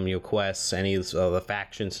 quests, any of the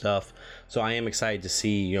faction stuff. So I am excited to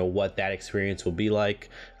see, what that experience will be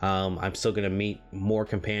like. I'm still going to meet more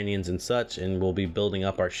companions and such, and we'll be building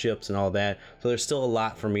up our ships and all that. So there's still a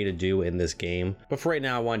lot for me to do in this game. But for right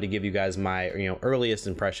now, I wanted to give you guys my, earliest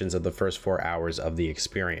impressions of the first 4 hours of the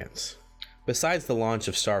experience. Besides the launch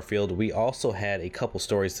of Starfield, we also had a couple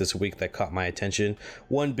stories this week that caught my attention,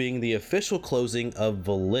 one being the official closing of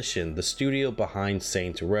Volition, the studio behind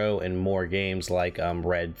Saints Row and more games like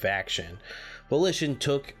Red Faction. Volition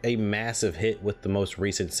took a massive hit with the most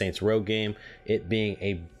recent Saints Row game, it being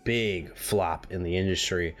a big flop in the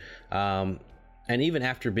industry. And even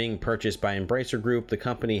after being purchased by Embracer Group, the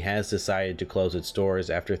company has decided to close its doors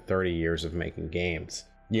after 30 years of making games.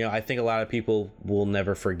 I think a lot of people will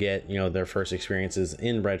never forget, their first experiences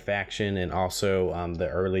in Red Faction and also the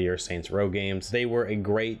earlier Saints Row games. They were a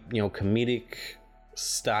great, comedic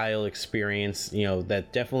style experience,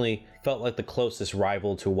 that definitely felt like the closest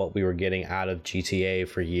rival to what we were getting out of GTA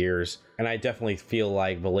for years. And I definitely feel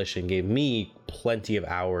like Volition gave me plenty of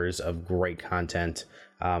hours of great content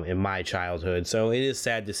in my childhood. So it is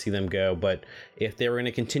sad to see them go, but if they were going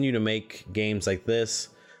to continue to make games like this,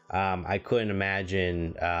 I couldn't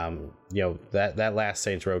imagine, that last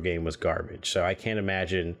Saints Row game was garbage. So I can't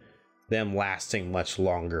imagine them lasting much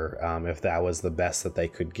longer if that was the best that they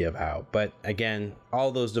could give out. But again,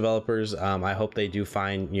 all those developers, I hope they do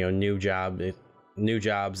find, new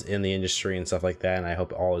jobs in the industry and stuff like that. And I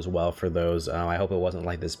hope all is well for those. I hope it wasn't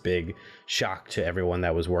like this big shock to everyone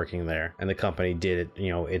that was working there. And the company did it,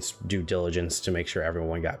 its due diligence to make sure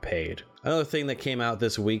everyone got paid. Another thing that came out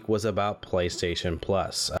this week was about PlayStation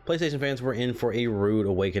Plus. PlayStation fans were in for a rude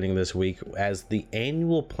awakening this week as the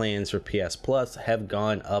annual plans for PS Plus have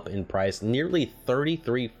gone up in price nearly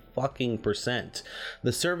 33%.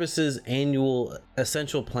 The service's annual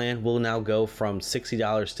essential plan will now go from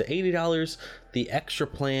 $60 to $80. The extra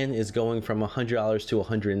plan is going from $100 to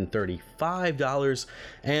 $135,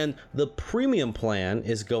 and the premium plan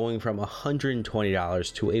is going from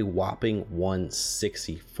 $120 to a whopping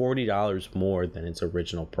 $160, $40 more than its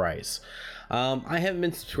original price. I haven't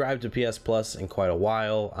been subscribed to PS Plus in quite a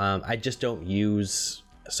while. I just don't use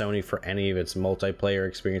Sony for any of its multiplayer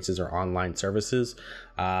experiences or online services.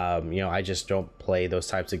 I just don't play those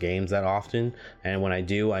types of games that often, and when I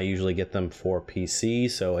do, I usually get them for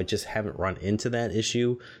PC, so I just haven't run into that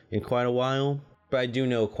issue in quite a while. But I do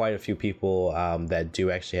know quite a few people that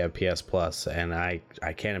do actually have PS Plus, and I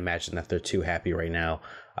can't imagine that they're too happy right now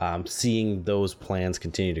seeing those plans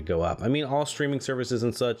continue to go up. I mean, all streaming services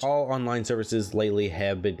and such, all online services lately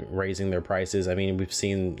have been raising their prices. I mean, we've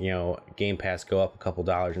seen, Game Pass go up a couple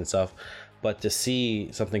dollars and stuff, but to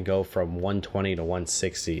see something go from $120 to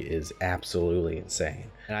 $160 is absolutely insane.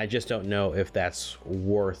 And I just don't know if that's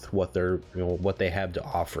worth what what they have to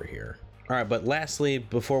offer here. All right, but lastly,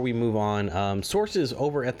 before we move on, sources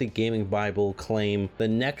over at the Gaming Bible claim the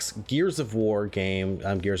next Gears of War game,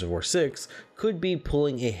 Gears of War 6, could be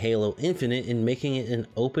pulling a Halo Infinite and making it an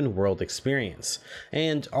open world experience,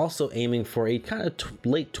 and also aiming for a kind of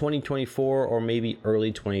late 2024 or maybe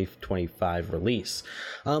early 2025 release.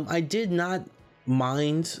 I did not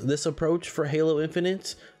mind this approach for Halo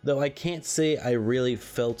Infinite, though I can't say I really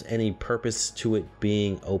felt any purpose to it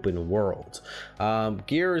being open world.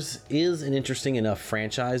 Gears is an interesting enough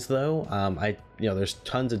franchise, though. There's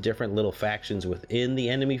tons of different little factions within the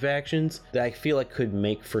enemy factions that I feel like could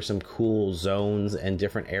make for some cool zones and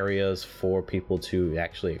different areas for people to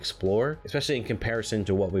actually explore, especially in comparison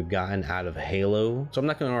to what we've gotten out of Halo. So I'm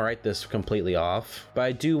not going to write this completely off, but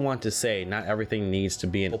I do want to say not everything needs to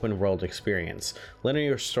be an open world experience.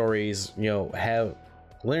 Linear stories,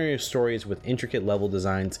 Linear stories with intricate level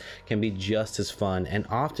designs can be just as fun and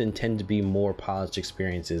often tend to be more polished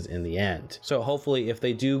experiences in the end. So hopefully if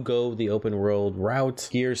they do go the open world route,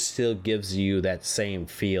 Gears still gives you that same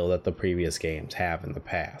feel that the previous games have in the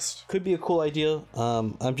past. Could be a cool idea.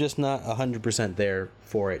 I'm just not 100% there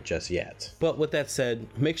for it just yet. But with that said,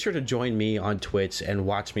 make sure to join me on Twitch and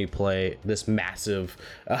watch me play this massive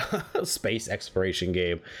space exploration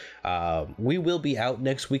game. We will be out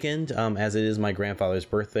next weekend as it is my grandfather's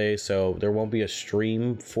birthday, so there won't be a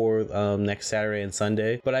stream for next Saturday and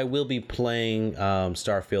Sunday, but I will be playing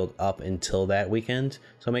Starfield up until that weekend,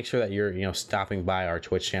 so make sure that you're stopping by our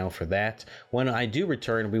Twitch channel for that. When I do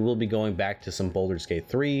return, we will be going back to some Baldur's Gate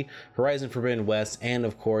 3, Horizon Forbidden West, and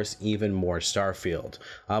of course even more Starfield.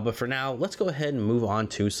 But for now, let's go ahead and move on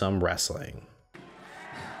to some wrestling.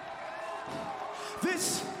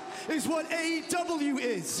 This is what AEW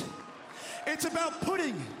is. It's about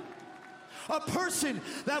putting a person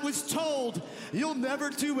that was told, you'll never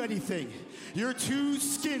do anything. You're too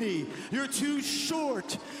skinny. You're too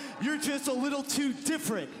short. You're just a little too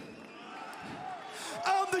different.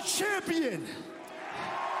 I'm the champion.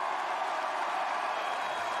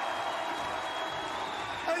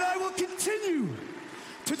 And I will continue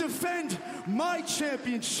to defend my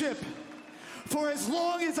championship for as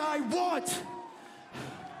long as I want.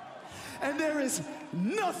 And there is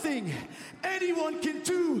nothing anyone can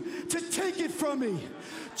do to take it from me.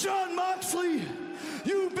 Jon Moxley,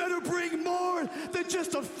 you better bring more than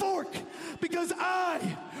just a fork, because I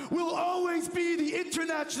will always be the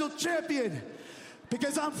international champion,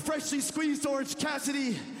 because I'm freshly squeezed Orange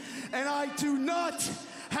Cassidy, and I do not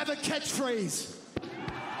have a catchphrase.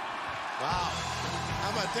 Wow.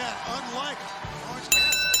 How about that? Unlike Orange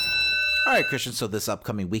Cassidy. All right, Christian, so this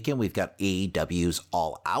upcoming weekend, we've got AEW's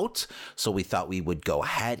All Out. So we thought we would go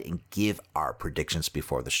ahead and give our predictions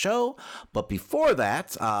before the show. But before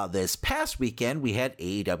that, this past weekend, we had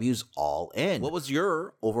AEW's All In. What was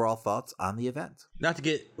your overall thoughts on the event? Not to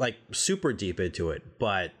get like super deep into it,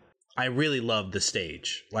 but I really love the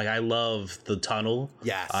stage. Like, I love the tunnel.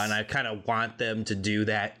 Yes. And I kind of want them to do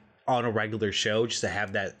that on a regular show, just to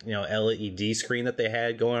have that LED screen that they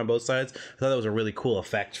had going on both sides. I thought that was a really cool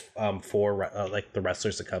effect for like the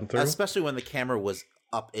wrestlers to come through, especially when the camera was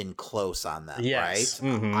up in close on them. Yes.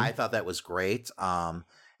 Right? Mm-hmm. I thought that was great.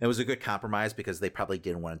 It was a good compromise because they probably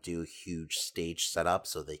didn't want to do a huge stage setup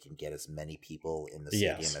so they can get as many people in the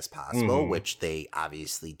stadium as possible, which they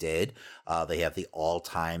obviously did. They have the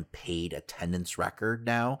all-time paid attendance record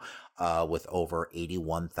now with over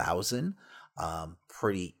 81,000.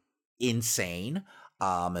 Pretty insane.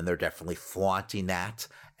 And they're definitely flaunting that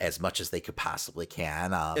as much as they could possibly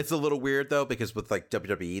can. It's a little weird though, because with like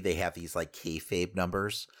WWE, they have these like kayfabe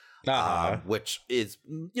numbers, which is,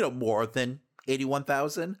 more than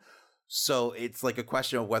 81,000. So it's like a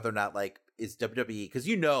question of whether or not like is WWE, because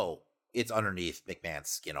it's underneath McMahon's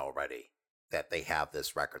skin already that they have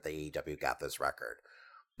this record. The AEW got this record.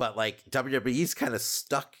 But like WWE's kind of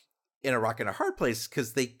stuck in a rock and a hard place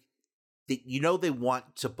because they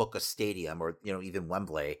want to book a stadium or, even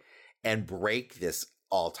Wembley and break this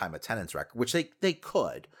all-time attendance record, which they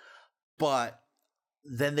could, but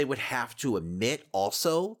then they would have to admit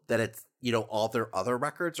also that it's, all their other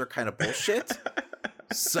records are kind of bullshit.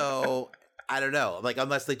 So I don't know, like,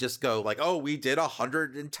 unless they just go like, oh, we did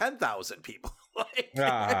 110,000 people.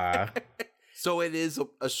 So it is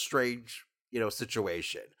a strange,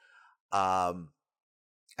 situation.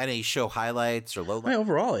 Any show highlights or lowlights?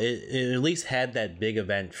 Overall, it at least had that big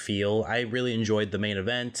event feel. I really enjoyed the main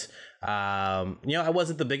event. I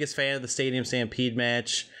wasn't the biggest fan of the Stadium Stampede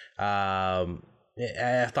match. I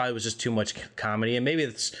thought it was just too much comedy, and maybe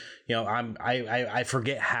it's I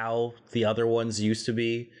forget how the other ones used to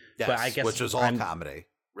be. Yes, but I guess which was all comedy.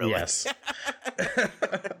 Really. Yes.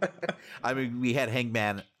 I mean, we had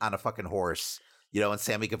Hangman on a fucking horse, and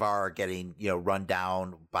Sammy Guevara getting run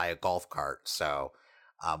down by a golf cart. So.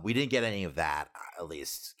 We didn't get any of that, at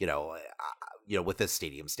least, with this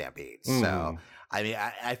Stadium Stampede. So, I mean,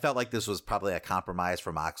 I felt like this was probably a compromise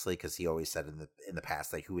for Moxley because he always said in the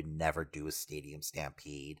past that he would never do a Stadium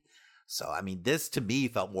Stampede. So, I mean, this to me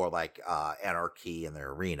felt more like Anarchy in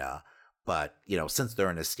their arena. But, since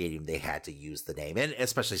they're in a stadium, they had to use the name. And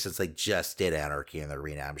especially since they just did Anarchy in the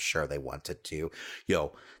arena, I'm sure they wanted to,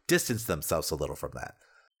 distance themselves a little from that.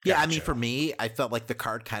 Yeah, gotcha. I mean, for me, I felt like the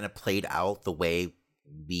card kind of played out the way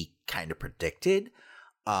we kind of predicted,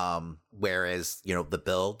 whereas the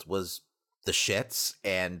build was the shits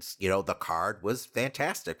and the card was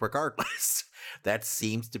fantastic regardless. That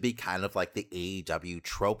seems to be kind of like the AEW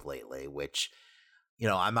trope lately, which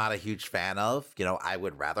I'm not a huge fan of. I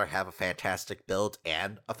would rather have a fantastic build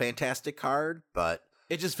and a fantastic card, but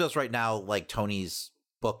it just feels right now like Tony's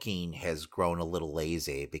booking has grown a little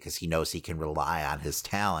lazy because he knows he can rely on his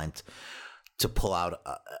talent to pull out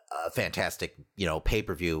a fantastic,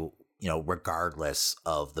 pay-per-view, regardless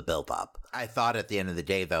of the build-up. I thought at the end of the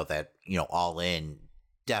day, though, that, All In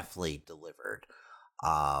definitely delivered.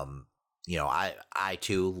 I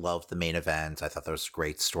too loved the main event. I thought there was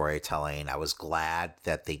great storytelling. I was glad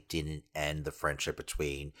that they didn't end the friendship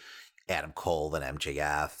between Adam Cole and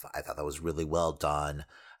MJF. I thought that was really well done.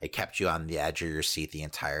 It kept you on the edge of your seat the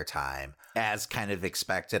entire time. As kind of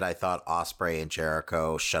expected, I thought Ospreay and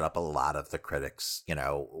Jericho shut up a lot of the critics,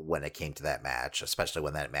 when it came to that match, especially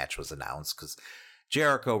when that match was announced, because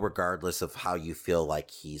Jericho, regardless of how you feel like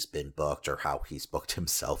he's been booked or how he's booked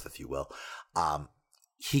himself, if you will,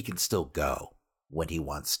 he can still go when he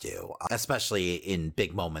wants to, especially in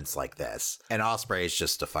big moments like this. And Ospreay is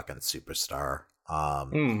just a fucking superstar.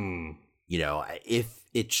 If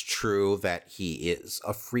it's true that he is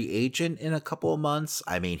a free agent in a couple of months,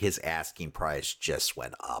 I mean, his asking price just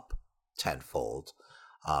went up tenfold.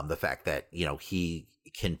 The fact that, he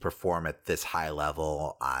can perform at this high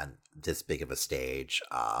level on this big of a stage.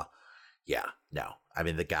 I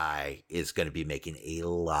mean, the guy is going to be making a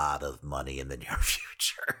lot of money in the near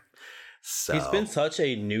future. So he's been such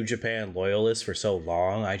a New Japan loyalist for so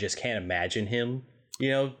long. I just can't imagine him,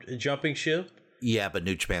 jumping ship. Yeah, but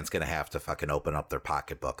New Japan's going to have to fucking open up their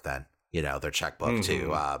pocketbook then, their checkbook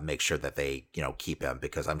to make sure that they, keep him,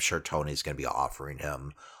 because I'm sure Tony's going to be offering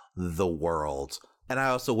him the world. And I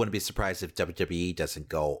also wouldn't be surprised if WWE doesn't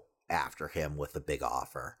go after him with a big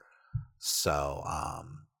offer. So,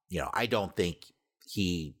 I don't think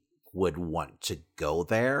he would want to go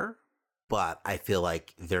there, but I feel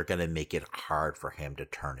like they're going to make it hard for him to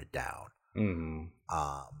turn it down.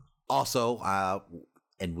 Also,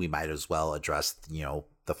 and we might as well address, the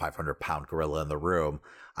 500-pound gorilla in the room.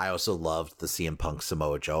 I also loved the CM Punk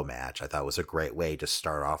Samoa Joe match. I thought it was a great way to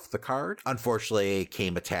start off the card. Unfortunately, it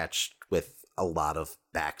came attached with a lot of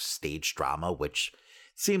backstage drama, which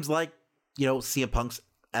seems like, CM Punk's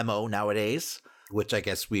MO nowadays, which I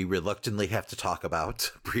guess we reluctantly have to talk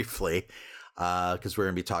about briefly, because we're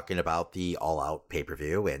going to be talking about the All Out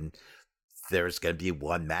pay-per-view, and there's going to be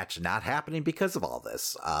one match not happening because of all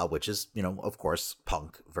this, which is, of course,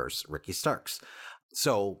 Punk versus Ricky Starks.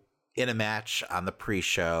 So in a match on the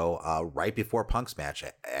pre-show, right before Punk's match,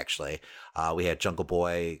 actually, we had Jungle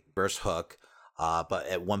Boy versus Hook. But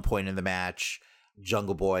at one point in the match,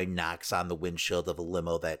 Jungle Boy knocks on the windshield of a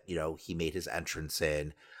limo that, he made his entrance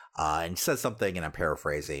in. And he says something, and I'm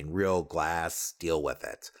paraphrasing, real glass, deal with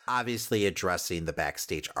it. Obviously addressing the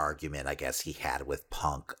backstage argument, I guess, he had with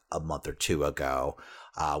Punk a month or two ago,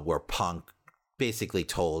 where Punk basically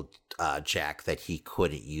told Jack that he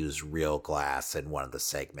couldn't use real glass in one of the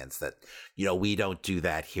segments, that, we don't do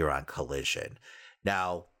that here on Collision.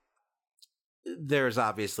 Now, there's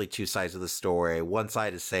obviously two sides of the story. One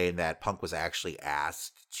side is saying that Punk was actually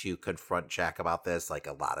asked to confront Jack about this. Like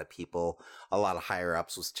a lot of higher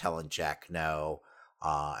ups was telling Jack no,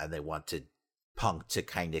 and they wanted Punk to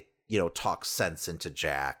kind of, talk sense into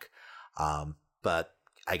Jack. But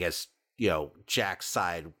I guess, Jack's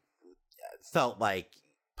side felt like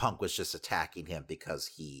Punk was just attacking him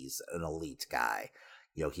because he's an elite guy.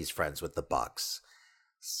 He's friends with the Bucks.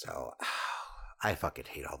 So I fucking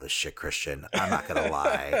hate all this shit, Christian. I'm not going to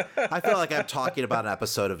lie. I feel like I'm talking about an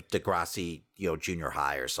episode of Degrassi, junior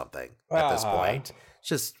high or something at this point. It's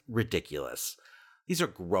just ridiculous. These are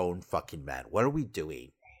grown fucking men. What are we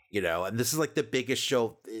doing? And this is like the biggest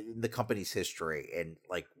show in the company's history. And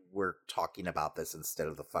like, we're talking about this instead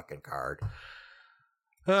of the fucking card.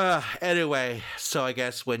 Anyway, so I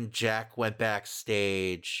guess when Jack went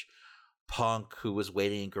backstage, Punk, who was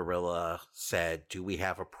waiting in Gorilla, said, "Do we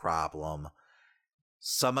have a problem?"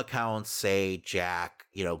 Some accounts say Jack,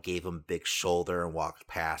 gave him a big shoulder and walked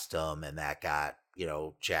past him, and that got,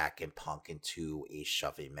 Jack and Punk into a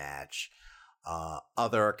shoving match.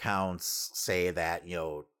 Other accounts say that,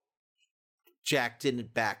 Jack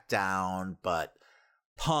didn't back down, but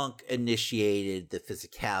Punk initiated the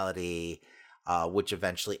physicality, which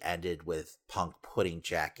eventually ended with Punk putting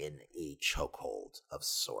Jack in a chokehold of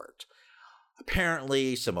sort.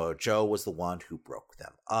 Apparently, Samoa Joe was the one who broke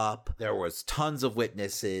them up. There was tons of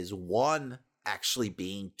witnesses, one actually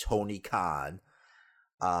being Tony Khan.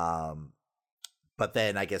 But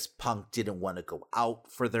then I guess Punk didn't want to go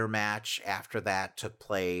out for their match after that took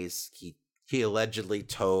place. He allegedly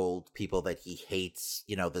told people that he hates,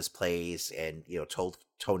 this place, and, told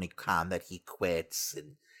Tony Khan that he quits,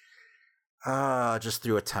 and just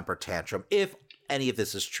threw a temper tantrum. If any of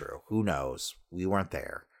this is true, who knows? We weren't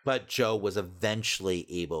there. But Joe was eventually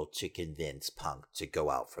able to convince Punk to go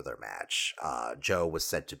out for their match. Joe was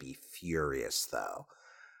said to be furious, though.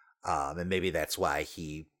 And maybe that's why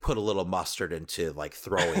he put a little mustard into, like,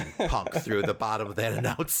 throwing Punk through the bottom of that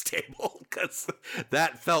announce table, because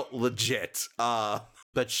that felt legit.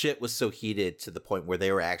 But shit was so heated to the point where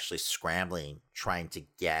they were actually scrambling, trying to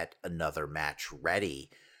get another match ready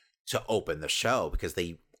to open the show, because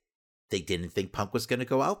they they didn't think Punk was going to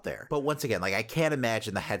go out there. But once again, like, I can't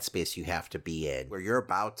imagine the headspace you have to be in where you're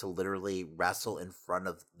about to literally wrestle in front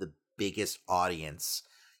of the biggest audience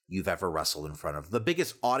you've ever wrestled in front of, the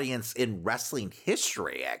biggest audience in wrestling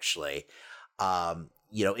history, actually,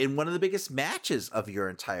 in one of the biggest matches of your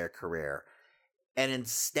entire career. And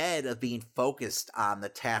instead of being focused on the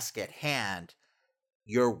task at hand,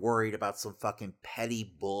 you're worried about some fucking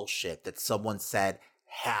petty bullshit that someone said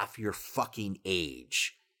half your fucking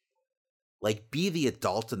age. Like, be the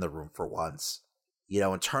adult in the room for once,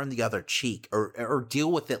 and turn the other cheek or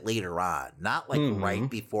deal with it later on. Not like right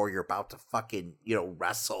before you're about to fucking,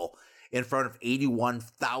 wrestle in front of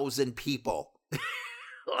 81,000 people.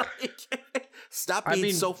 Stop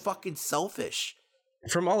being so fucking selfish.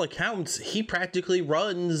 From all accounts, he practically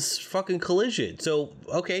runs fucking Collision. So,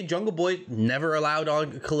 okay, Jungle Boy never allowed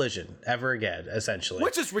on Collision ever again, essentially.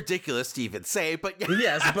 Which is ridiculous to even say, but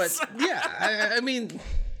yes, but yeah, I mean,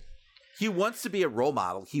 he wants to be a role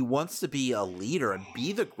model. He wants to be a leader and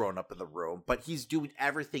be the grown-up in the room, but he's doing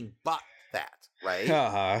everything but that, right?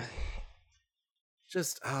 Uh-huh.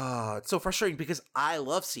 Just, it's so frustrating because I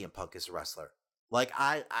love CM Punk as a wrestler. Like,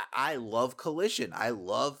 I love Collision. I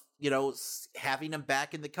love, having him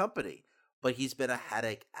back in the company. But he's been a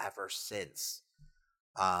headache ever since.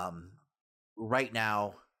 Right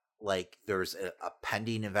now, like, there's a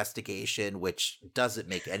pending investigation, which doesn't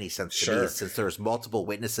make any sense to me since there's multiple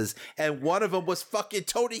witnesses, and one of them was fucking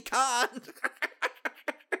Tony Khan.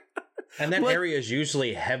 And that area is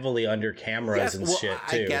usually heavily under cameras and shit,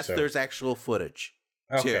 too. I guess there's actual footage,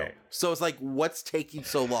 too. So it's like, what's taking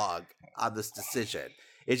so long on this decision?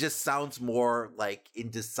 It just sounds more like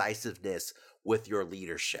indecisiveness with your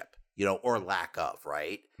leadership, or lack of,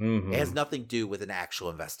 right? It has nothing to do with an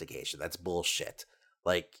actual investigation. That's bullshit.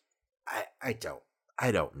 Like, I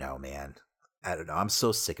don't know, man. I don't know. I'm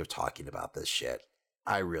so sick of talking about this shit.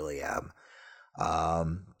 I really am.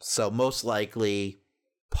 So most likely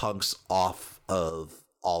Punk's off of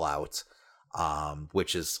All Out,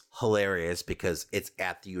 which is hilarious because it's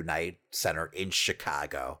at the United Center in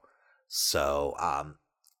Chicago. So,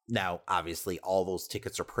 now obviously all those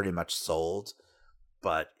tickets are pretty much sold,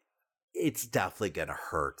 but it's definitely going to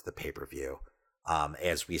hurt the pay-per-view.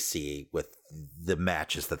 As we see with the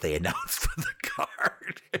matches that they announced for the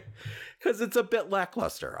card, because it's a bit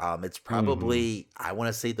lackluster. It's probably, I want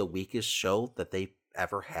to say, the weakest show that they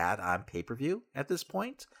ever had on pay-per-view at this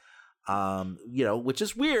point. Which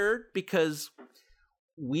is weird because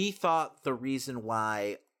we thought the reason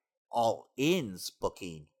why All In's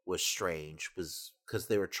booking was strange was because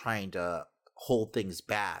they were trying to hold things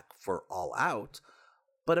back for All Out.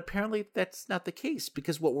 But apparently that's not the case,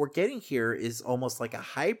 because what we're getting here is almost like a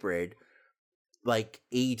hybrid, like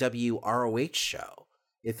AEW ROH show.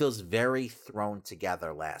 It feels very thrown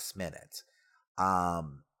together last minute.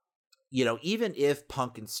 Even if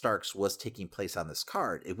Punk and Starks was taking place on this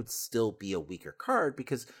card, it would still be a weaker card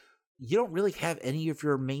because you don't really have any of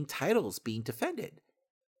your main titles being defended,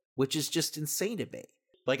 which is just insane to me.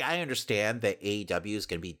 Like, I understand that AEW is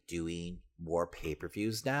going to be doing more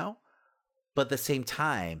pay-per-views now, but at the same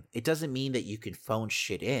time, it doesn't mean that you can phone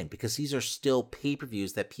shit in, because these are still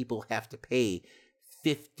pay-per-views that people have to pay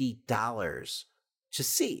 $50 to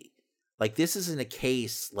see. Like, this isn't a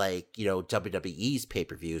case like, WWE's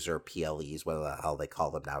pay-per-views or PLEs, whatever the hell they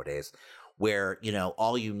call them nowadays, where,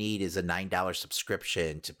 all you need is a $9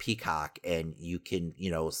 subscription to Peacock and you can,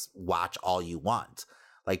 watch all you want.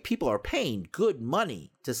 Like, people are paying good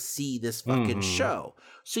money to see this fucking show.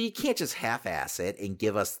 So you can't just half-ass it and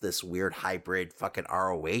give us this weird hybrid fucking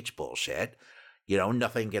ROH bullshit.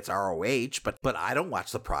 Nothing gets ROH, but I don't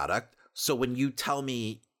watch the product. So when you tell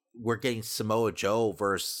me we're getting Samoa Joe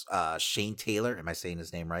versus Shane Taylor, am I saying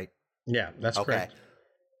his name right? Yeah, that's correct.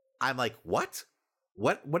 I'm like, what?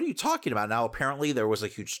 What are you talking about? Now, apparently there was a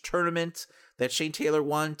huge tournament that Shane Taylor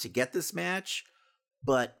won to get this match,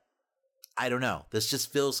 but I don't know. This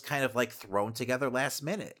just feels kind of like thrown together last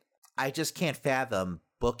minute. I just can't fathom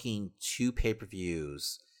booking 2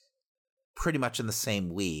 pay-per-views pretty much in the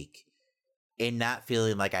same week and not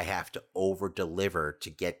feeling like I have to over-deliver to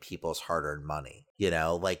get people's hard-earned money.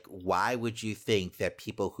 Like, why would you think that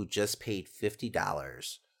people who just paid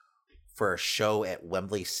 $50 for a show at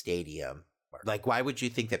Wembley Stadium, like, why would you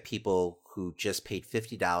think that people who just paid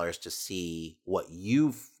 $50 to see what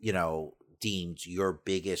you've, deemed your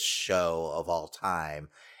biggest show of all time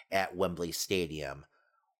at Wembley Stadium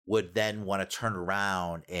would then want to turn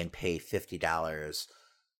around and pay $50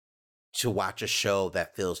 to watch a show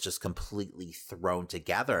that feels just completely thrown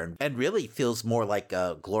together and really feels more like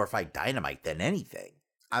a glorified Dynamite than anything?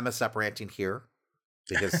 I'm gonna stop ranting here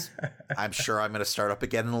because I'm sure I'm going to start up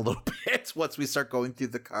again in a little bit once we start going through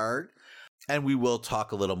the card. And we will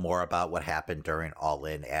talk a little more about what happened during All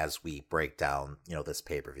In as we break down, this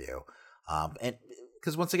pay-per-view. And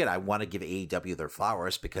because once again, I want to give AEW their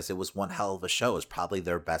flowers because it was one hell of a show. It's probably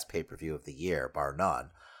their best pay-per-view of the year, bar none.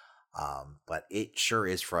 But it sure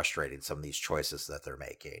is frustrating, some of these choices that they're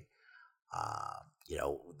making.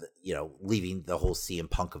 Leaving the whole CM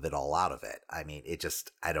Punk of it all out of it. I mean,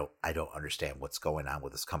 I don't understand what's going on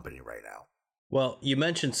with this company right now. Well, you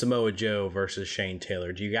mentioned Samoa Joe versus Shane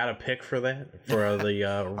Taylor. Do you got a pick for that? For the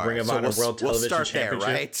Ring of Honor World Television Championship?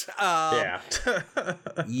 There, right? Yeah.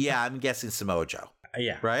 Yeah, I'm guessing Samoa Joe.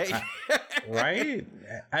 Yeah. Right? Right?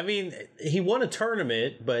 I mean, he won a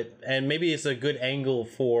tournament, and maybe it's a good angle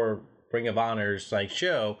for Ring of Honor's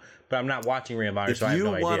show, but I'm not watching Ring of Honor, so I have no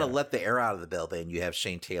idea. If you want to let the air out of the building, you have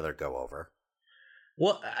Shane Taylor go over.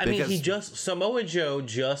 Well, I mean, Samoa Joe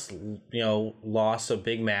just, lost a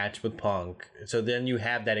big match with Punk. So then you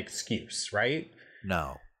have that excuse, right?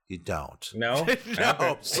 No, you don't. No?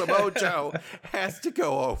 No, Samoa Joe has to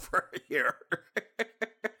go over here.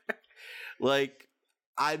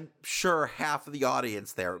 I'm sure half of the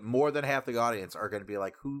audience there, more than half the audience, are going to be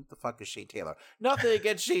like, who the fuck is Shane Taylor? Nothing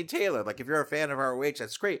against Shane Taylor. If you're a fan of ROH,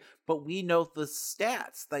 that's great. But we know the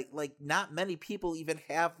stats. Not many people even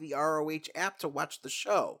have the ROH app to watch the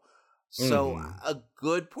show. So a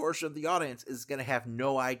good portion of the audience is going to have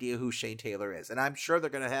no idea who Shane Taylor is. And I'm sure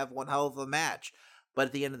they're going to have one hell of a match. But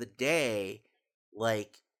at the end of the day,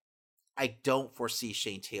 I don't foresee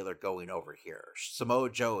Shane Taylor going over here. Samoa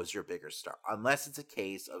Joe is your bigger star, unless it's a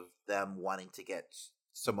case of them wanting to get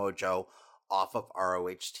Samoa Joe off of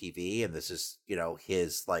ROH TV, and this is,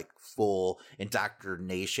 his full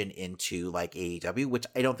indoctrination into AEW, which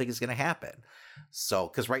I don't think is going to happen. So,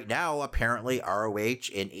 because right now, apparently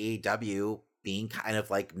ROH and AEW being kind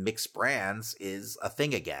of mixed brands is a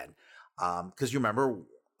thing again. Because you remember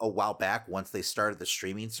a while back, once they started the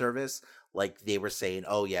streaming service, they were saying,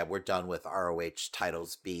 oh yeah, we're done with ROH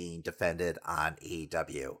titles being defended on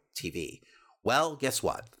AEW TV. Well, guess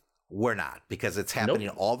what? We're not, because it's happening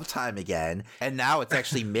all the time again. And now it's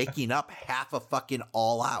actually making up half a fucking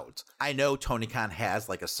All Out. I know Tony Khan has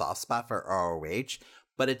a soft spot for ROH,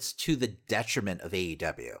 but it's to the detriment of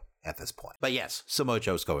AEW at this point. But yes, Samoa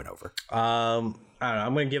Joe's going over. I don't know.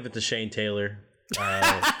 I'm going to give it to Shane Taylor.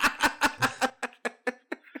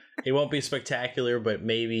 It won't be spectacular, but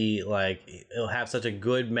maybe it'll have such a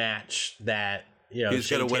good match that he's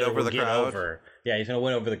going to win over the crowd. Yeah, he's going to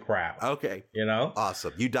win over the crowd. Okay,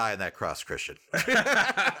 awesome. You die on that cross, Christian.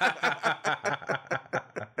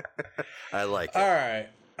 I like it. All right.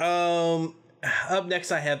 Up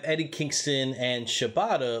next, I have Eddie Kingston and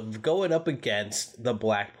Shibata going up against the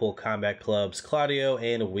Blackpool Combat Club's Claudio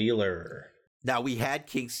and Wheeler. Now, we had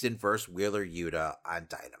Kingston versus Wheeler Yuta on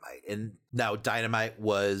Dynamite. And now Dynamite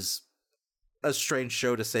was a strange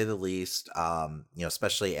show, to say the least,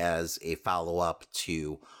 especially as a follow-up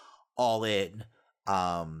to All In.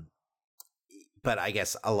 But I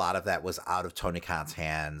guess a lot of that was out of Tony Khan's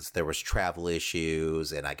hands. There was travel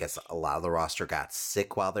issues, and I guess a lot of the roster got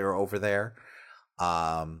sick while they were over there.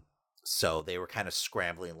 So they were kind of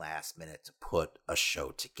scrambling last minute to put a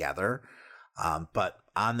show together. But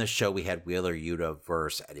on the show, we had Wheeler Yuta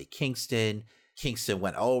versus Eddie Kingston. Kingston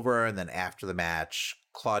went over, and then after the match,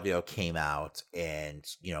 Claudio came out and,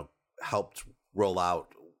 helped roll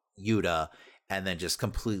out Yuta, and then just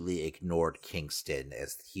completely ignored Kingston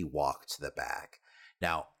as he walked to the back.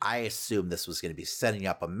 Now, I assumed this was going to be setting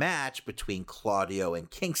up a match between Claudio and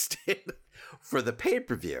Kingston for the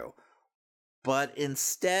pay-per-view. But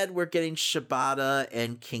instead, we're getting Shibata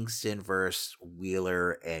and Kingston versus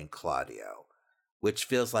Wheeler and Claudio, which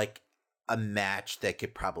feels like a match that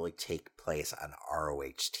could probably take place on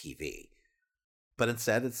ROH TV. But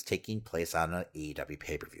instead, it's taking place on an AEW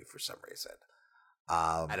pay-per-view for some reason.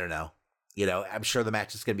 I don't know. I'm sure the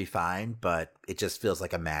match is going to be fine, but it just feels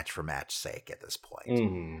like a match for match sake at this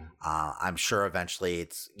point. I'm sure eventually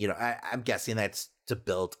it's, I'm guessing that's to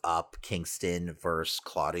build up Kingston versus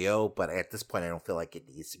Claudio, but at this point, I don't feel like it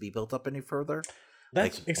needs to be built up any further.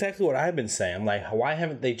 That's exactly what I've been saying. I'm like, why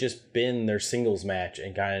haven't they just been their singles match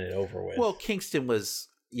and gotten it over with? Well, Kingston was,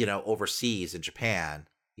 overseas in Japan,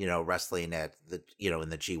 wrestling at the, in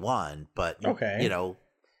the G1, but,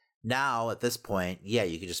 now at this point, yeah,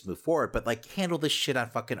 you can just move forward, but handle this shit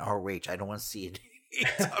on fucking ROH. I don't want to see it.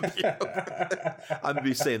 I'm gonna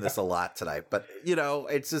be saying this a lot tonight, but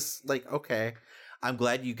it's just okay, I'm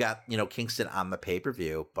glad you got Kingston on the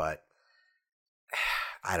pay-per-view, but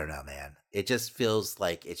I don't know, man. It just feels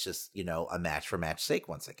like it's just a match for match sake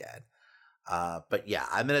once again. But yeah,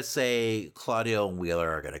 I'm gonna say Claudio and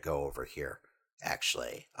Wheeler are gonna go over here,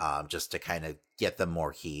 actually, just to kind of get them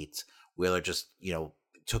more heat. Wheeler just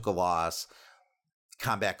took a loss.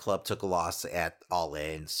 Combat Club took a loss at All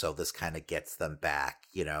In, so this kind of gets them back,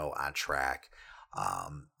 on track.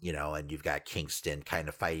 And you've got Kingston kind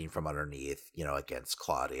of fighting from underneath, against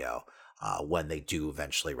Claudio when they do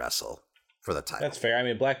eventually wrestle for the title. That's fair. I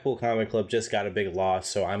mean, Blackpool Combat Club just got a big loss,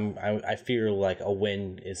 so I feel like a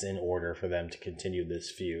win is in order for them to continue this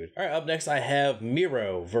feud. All right, up next I have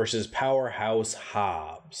Miro versus Powerhouse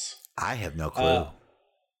Hobbs. I have no clue.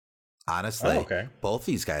 Honestly, okay. Both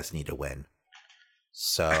these guys need to win.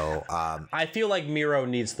 So I feel like Miro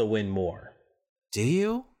needs the win more. Do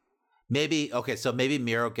you? Maybe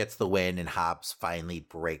Miro gets the win and Hobbs finally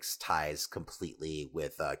breaks ties completely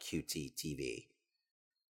with QT TV.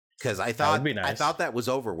 Because I thought that was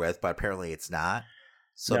over with, but apparently it's not.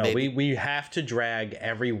 So no, maybe we have to drag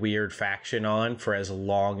every weird faction on for as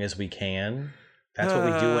long as we can. That's what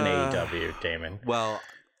we do in AEW, Damon. Well,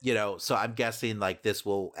 so I'm guessing like this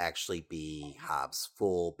will actually be Hobbs'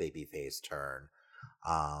 full babyface turn.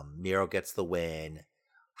 Miro gets the win.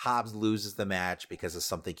 Hobbs loses the match because of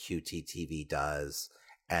something QT TV does.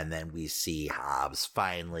 And then we see Hobbs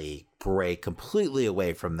finally break completely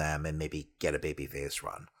away from them and maybe get a babyface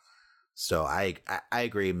run. So I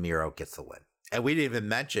agree Miro gets the win. And we didn't even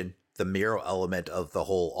mention the Miro element of the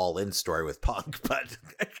whole All-In story with Punk, but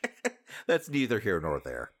that's neither here nor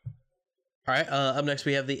there. All right, up next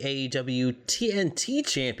we have the AEW TNT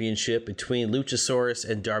Championship between Luchasaurus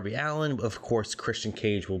and Darby Allin. Of course, Christian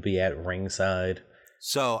Cage will be at ringside.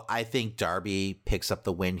 So I think Darby picks up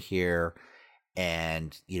the win here,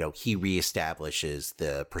 and he reestablishes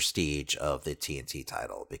the prestige of the TNT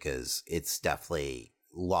title because it's definitely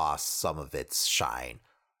lost some of its shine,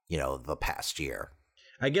 the past year.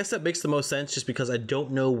 I guess that makes the most sense just because I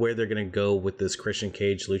don't know where they're going to go with this Christian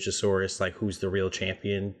Cage Luchasaurus, like who's the real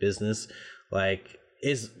champion business. Like,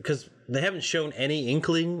 because they haven't shown any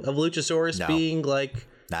inkling of Luchasaurus being like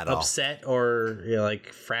not upset or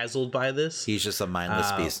like frazzled by this. He's just a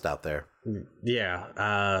mindless beast out there. Yeah.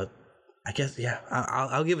 I guess,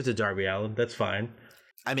 I'll give it to Darby Allin. That's fine.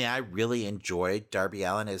 I mean, I really enjoyed Darby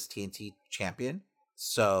Allin as TNT champion.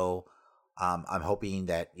 So I'm hoping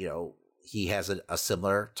that, he has a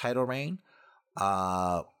similar title reign.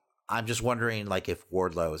 I'm just wondering, like, if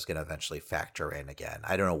Wardlow is going to eventually factor in again.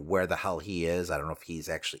 I don't know where the hell he is. I don't know if he's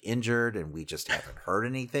actually injured and we just haven't heard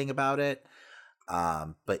anything about it.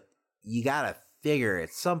 But you got to figure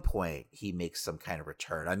at some point he makes some kind of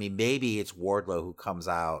return. I mean, maybe it's Wardlow who comes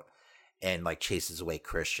out and, like, chases away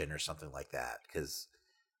Christian or something like that. Because,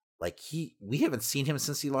 like, we haven't seen him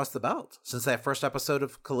since he lost the belt, since that first episode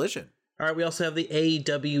of Collision. All right, we also have the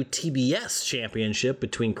AEW TBS Championship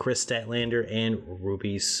between Chris Statlander and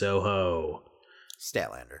Ruby Soho.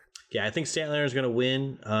 Statlander. Yeah, I think Statlander is going to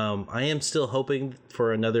win. I am still hoping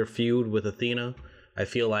for another feud with Athena. I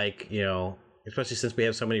feel like, especially since we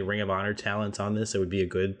have so many Ring of Honor talents on this, it would be a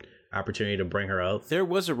good opportunity to bring her out. There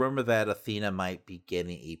was a rumor that Athena might be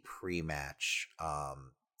getting a pre-match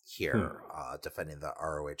here, defending the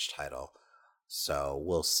ROH title. So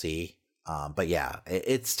we'll see. But yeah,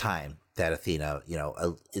 it's time that Athena,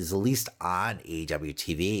 is at least on AEW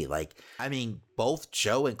TV. Like, I mean, both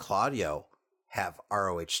Joe and Claudio have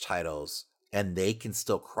ROH titles and they can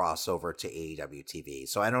still cross over to AEW TV.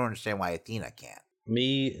 So I don't understand why Athena can't.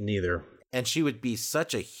 Me neither. And she would be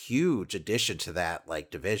such a huge addition to that,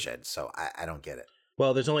 like, division. So I don't get it.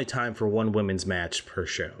 Well, there's only time for one women's match per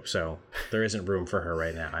show, so there isn't room for her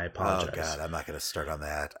right now. I apologize. Oh, God, I'm not going to start on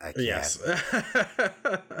that. I can't. Yes.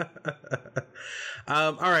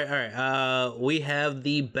 All right. We have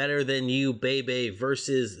the Better Than You Baby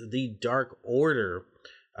versus the Dark Order.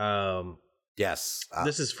 Yes.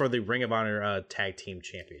 This is for the Ring of Honor Tag Team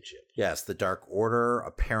Championship. Yes, the Dark Order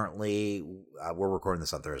apparently, we're recording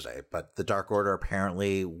this on Thursday, but the Dark Order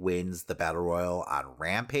apparently wins the Battle Royal on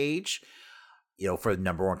Rampage. For the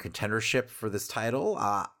number one contendership for this title.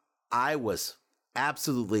 I was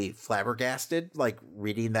absolutely flabbergasted, like,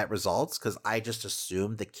 reading that results, because I just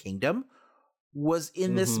assumed the Kingdom was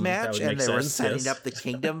in this match, and they were setting up the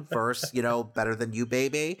Kingdom versus, Better Than You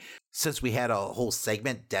Baby. Since we had a whole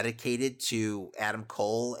segment dedicated to Adam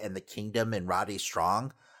Cole and the Kingdom and Roddy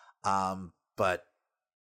Strong. But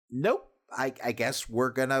nope, I guess we're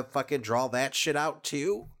gonna fucking draw that shit out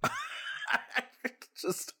too.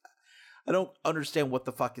 I don't understand what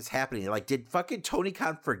the fuck is happening. Like, did fucking Tony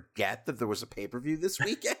Khan forget that there was a pay-per-view this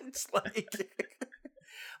weekend?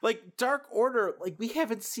 Like, Dark Order, like, we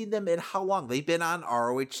haven't seen them in how long? They've been on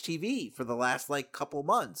ROH TV for the last, like, couple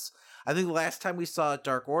months. I think the last time we saw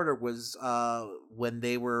Dark Order was when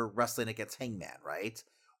they were wrestling against Hangman, right?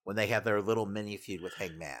 When they had their little mini feud with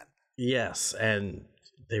Hangman. Yes, and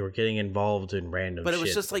they were getting involved in random But it was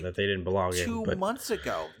shit just like that they didn't belong in. 2 months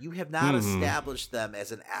ago. You have not established them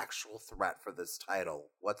as an actual threat for this title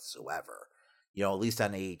whatsoever. You know, at least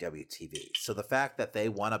on AEW TV. So the fact that they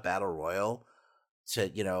won a battle royal to,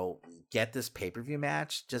 you know, get this pay-per-view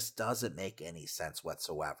match just doesn't make any sense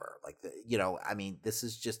whatsoever. Like, you know, I mean, this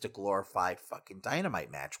is just a glorified fucking Dynamite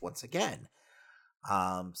match once again.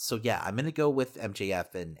 So yeah, I'm gonna go with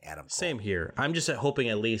MJF and Adam Cole. Same here. I'm just hoping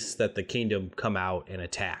at least that the Kingdom come out and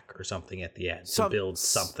attack or something at the end to build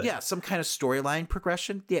something. Yeah, some kind of storyline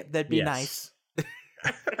progression. Yeah, that'd be nice.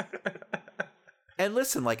 And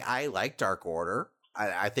listen, like, I like Dark Order.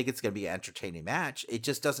 I think it's going to be an entertaining match. It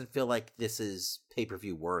just doesn't feel like this is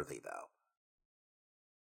pay-per-view worthy, though.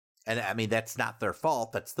 And I mean, that's not their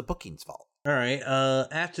fault. That's the booking's fault. All right.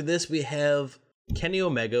 After this, we have Kenny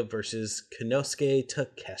Omega versus Konosuke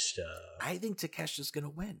Takeshita. I think Takeshita's going to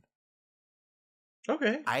win.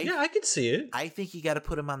 Okay. I could see it. I think you got to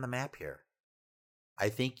put him on the map here. I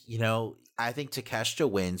think Takeshita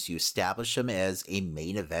wins. You establish him as a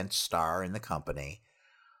main event star in the company.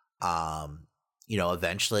 You know,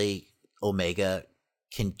 eventually Omega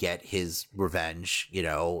can get his revenge, you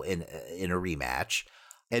know, in a rematch.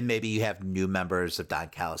 And maybe you have new members of Don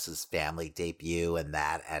Callis' family debut, and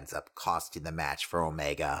that ends up costing the match for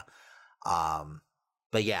Omega.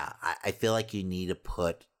 But yeah, I feel like you need to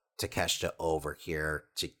put Takeshita over here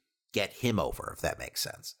to get him over, if that makes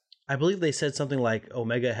sense. I believe they said something like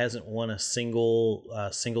Omega hasn't won a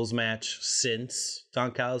singles match since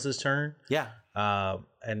Don Callis' turn. Yeah.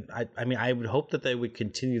 And I mean, I would hope that they would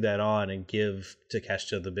continue that on and give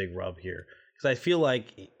Takeshita the big rub here. Because I feel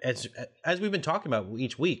like, as we've been talking about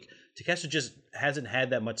each week, Takeshita just hasn't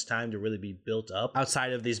had that much time to really be built up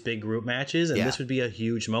outside of these big group matches. And this would be a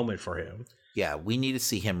huge moment for him. Yeah, we need to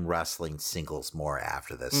see him wrestling singles more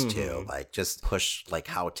after this too. Like, just push like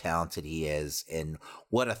how talented he is and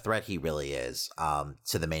what a threat he really is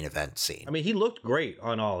to the main event scene. I mean, he looked great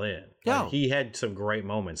on All In. No. Like, he had some great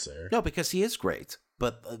moments there. No, because he is great.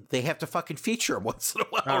 But they have to fucking feature him once in a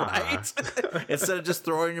while, right? Instead of just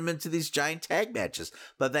throwing him into these giant tag matches.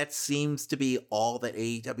 But that seems to be all that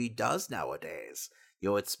AEW does nowadays. You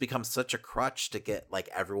know, it's become such a crutch to get like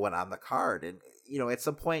everyone on the card. And, you know, at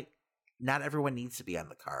some point, not everyone needs to be on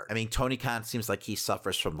the card. I mean, Tony Khan seems like he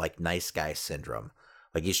suffers from like nice guy syndrome.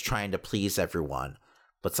 Like, he's trying to please everyone.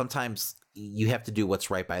 But sometimes you have to do what's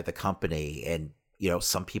right by the company. And, you know,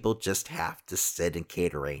 some people just have to sit in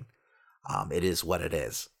catering. It is what it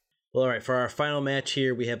is. Well, all right. For our final match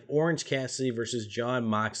here, we have Orange Cassidy versus Jon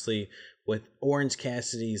Moxley, with Orange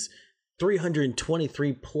Cassidy's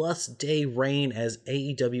 323 plus day reign as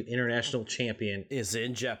AEW International Champion is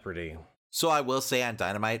in jeopardy. So I will say, on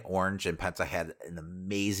Dynamite, Orange and Penta had an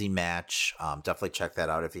amazing match. Definitely check that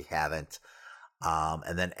out if you haven't.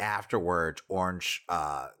 And then afterwards, Orange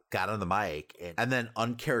got on the mic and then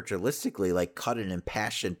uncharacteristically like cut an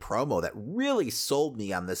impassioned promo that really sold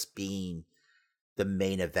me on this being the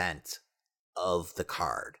main event of the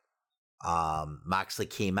card. Moxley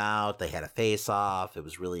came out, they had a face-off. It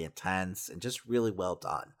was really intense and just really well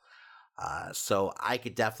done. So I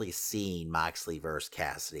could definitely see Moxley versus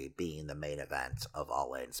Cassidy being the main event of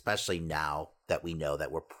All In, especially now that we know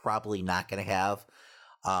that we're probably not going to have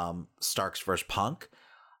Starks versus Punk.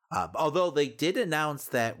 Although they did announce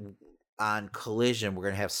that on Collision, we're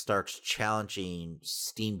going to have Starks challenging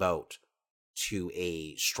Steamboat to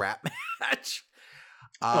a strap match.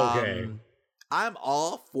 Okay. I'm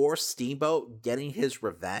all for Steamboat getting his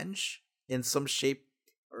revenge in some shape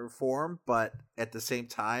or form, but at the same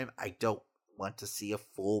time, I don't want to see a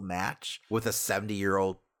full match with a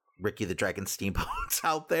 70-year-old Ricky the Dragon Steamboat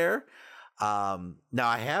out there. Now,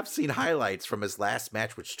 I have seen highlights from his last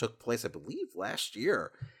match, which took place, I believe, last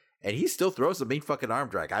year, and he still throws a mean fucking arm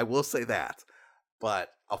drag. I will say that.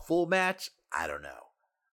 But a full match, I don't know.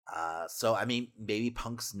 So, I mean, maybe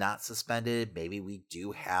Punk's not suspended. Maybe we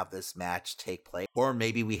do have this match take place. Or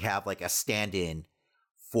maybe we have like a stand-in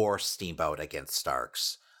for Steamboat against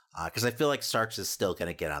Starks. Because I feel like Starks is still going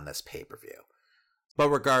to get on this pay-per-view. But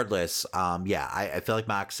regardless, I feel like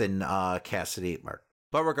Mox and Cassidy...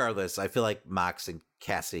 But regardless, I feel like Mox and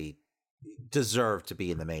Cassidy deserve to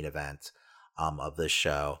be in the main event of this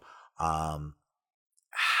show. I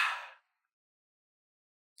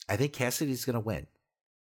think Cassidy's going to win.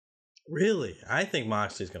 Really? I think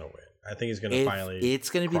Moxley's going to win. I think he's going to finally... It's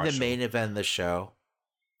going to be the main event of the show.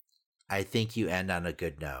 I think you end on a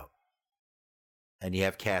good note. And you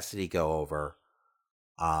have Cassidy go over,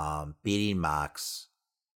 beating Mox.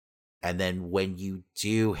 And then when you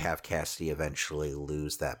do have Cassidy eventually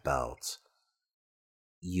lose that belt,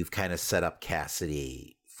 you've kind of set up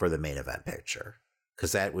Cassidy for the main event picture.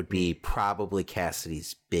 because that would be probably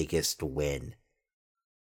Cassidy's biggest win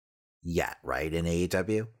yet, right, in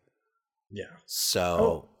AEW. Yeah.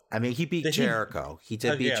 So, I mean, he beat Jericho. He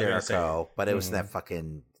did beat Jericho, but it was that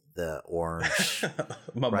fucking the orange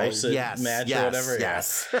mimosa match or whatever.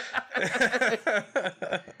 Yes.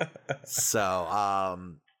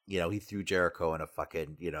 So, he threw Jericho in a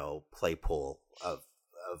fucking, play pool of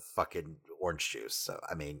fucking orange juice. So,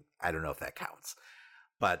 I mean, I don't know if that counts.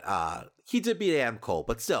 But he did beat Adam Cole,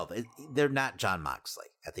 but still, they're not Jon Moxley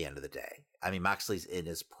at the end of the day. I mean, Moxley's in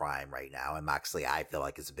his prime right now, and Moxley, I feel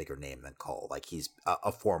like, is a bigger name than Cole. Like, he's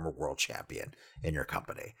a former world champion in your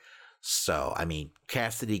company. So, I mean,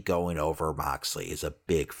 Cassidy going over Moxley is a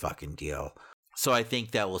big fucking deal. So I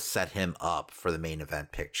think that will set him up for the main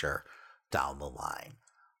event picture down the line.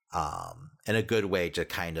 And a good way to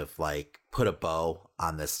kind of, like, put a bow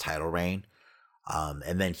on this title reign.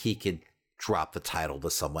 And then he could drop the title to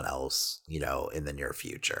someone else, in the near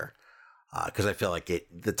future. Because I feel like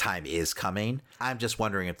the time is coming. I'm just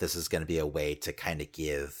wondering if this is going to be a way to kind of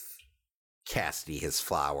give Cassidy his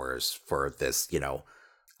flowers for this,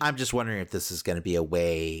 I'm just wondering if this is going to be a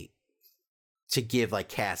way to give, like,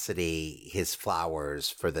 Cassidy his flowers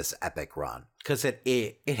for this epic run. Because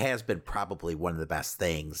it has been probably one of the best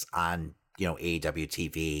things on, AEW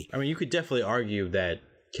TV. I mean, you could definitely argue that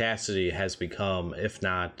Cassidy has become, if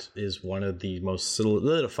not, is one of the most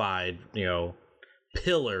solidified,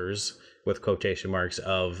 pillars with quotation marks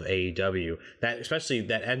of AEW. That, especially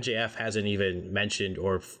that MJF hasn't even mentioned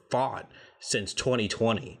or fought since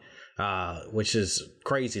 2020, which is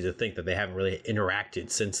crazy to think that they haven't really interacted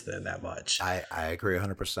since then that much. I agree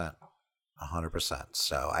 100%. 100%.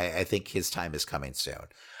 So I think his time is coming soon.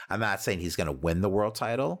 I'm not saying he's going to win the world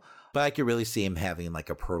title, but I could really see him having, like,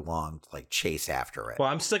 a prolonged, like, chase after it. Well,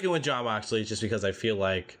 I'm sticking with Jon Moxley just because I feel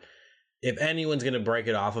like if anyone's going to break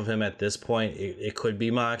it off of him at this point, it could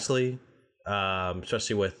be Moxley.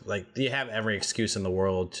 Especially with, like, you have every excuse in the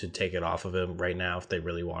world to take it off of him right now if they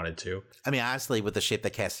really wanted to. I mean, honestly, with the shape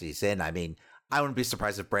that Cassidy's in, I mean, I wouldn't be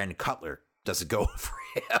surprised if Brandon Cutler doesn't go for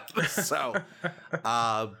him. So,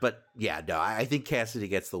 but yeah, no, I think Cassidy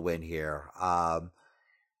gets the win here. I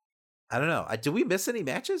don't know. Did we miss any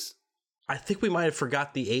matches? I think we might have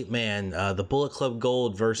forgot the 8-man, the Bullet Club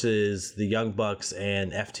Gold versus the Young Bucks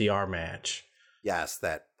and FTR match. Yes,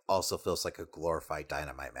 that also feels like a glorified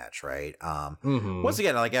Dynamite match, right? Once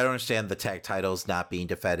again, like, I don't understand the tag titles not being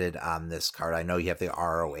defended on this card. I know you have the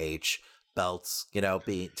ROH belts,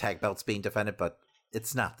 tag belts being defended, but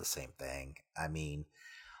it's not the same thing. I mean,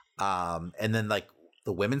 and then, like,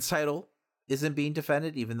 the women's title isn't being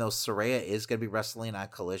defended, even though Saraya is going to be wrestling on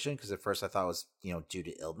Collision, because at first I thought it was, due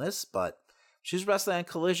to illness, but she's wrestling on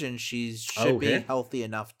Collision. She should be healthy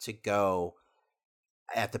enough to go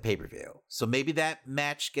at the pay-per-view. So maybe that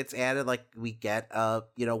match gets added, like we get a,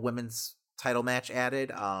 women's title match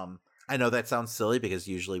added. I know that sounds silly because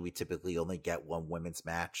usually we typically only get one women's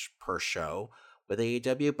match per show with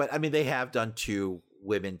AEW, but I mean, they have done 2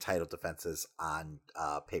 women title defenses on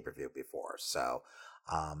pay-per-view before. So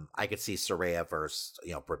I could see Saraya versus,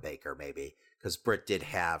 Britt Baker maybe, because Britt did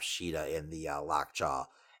have Sheeta in the lockjaw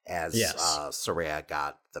as Saraya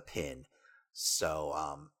got the pin.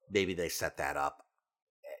 So maybe they set that up,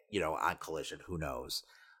 on Collision. Who knows?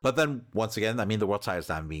 But then once again, I mean, the world title is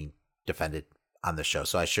not being defended on the show,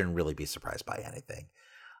 so I shouldn't really be surprised by anything.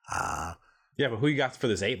 Yeah, but who you got for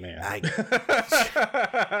this 8-man?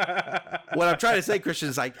 What I'm trying to say, Christian,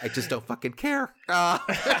 is I just don't fucking care.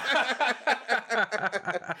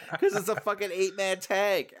 Because it's a fucking 8-man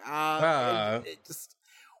tag. It just,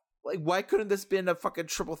 like, why couldn't this been a fucking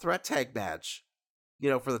triple threat tag match,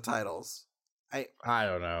 for the titles? I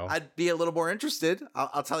don't know. I'd be a little more interested.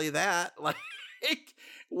 I'll tell you that. Like,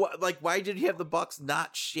 why did you have the Bucks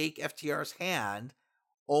not shake FTR's hand,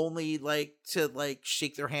 only to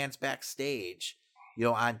shake their hands backstage,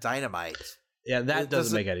 on Dynamite? Yeah, that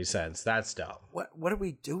doesn't make any sense. That's dumb. What are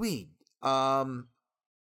we doing? God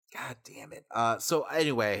damn it. So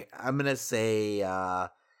anyway, I'm gonna say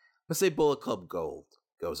Bullet Club Gold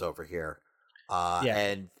goes over here.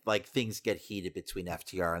 And, like, things get heated between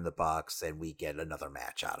FTR and the Bucks, and we get another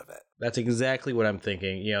match out of it. That's exactly what I'm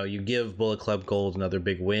thinking. You give Bullet Club Gold another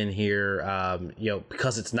big win here.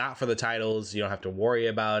 Because it's not for the titles, you don't have to worry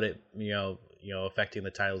about it, affecting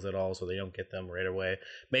the titles at all, so they don't get them right away.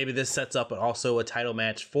 Maybe this sets up also a title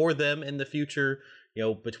match for them in the future,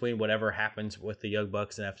 between whatever happens with the Young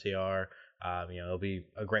Bucks and FTR. It'll be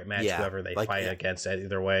a great match, whoever they fight against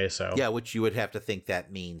either way. So which you would have to think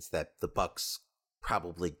that means that the Bucks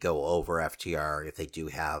probably go over FTR if they do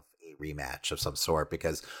have a rematch of some sort,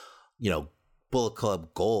 because Bullet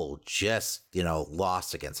Club Gold just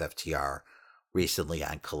lost against FTR recently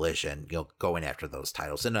on Collision, going after those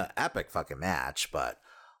titles in an epic fucking match. But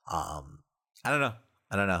I don't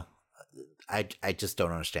know. I just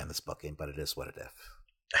don't understand this booking, but it is what it is.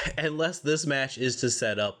 Unless this match is to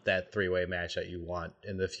set up that 3-way match that you want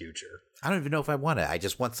in the future. I don't even know if I want it. I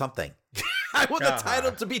just want something. I want the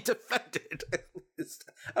title to be defended.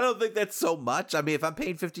 I don't think that's so much. I mean, if I'm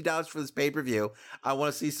paying $50 for this pay-per-view, I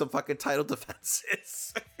want to see some fucking title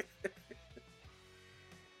defenses.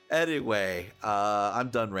 Anyway, I'm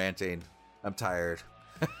done ranting. I'm tired.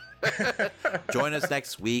 Join us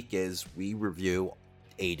next week as we review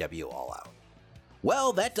AEW All Out.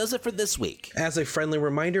 Well, that does it for this week. As a friendly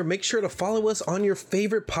reminder, make sure to follow us on your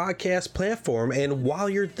favorite podcast platform, and while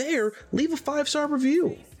you're there, leave a 5-star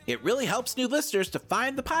review. It really helps new listeners to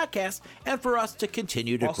find the podcast and for us to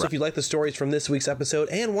continue to Also, grow. if you like the stories from this week's episode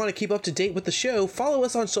and want to keep up to date with the show, follow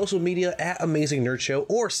us on social media at Amazing Nerd Show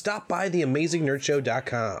or stop by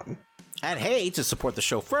theamazingnerdshow.com. And hey, to support the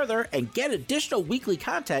show further and get additional weekly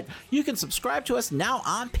content, you can subscribe to us now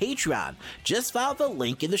on Patreon. Just follow the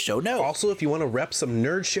link in the show notes. Also, if you want to rep some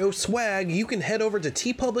Nerd Show swag, you can head over to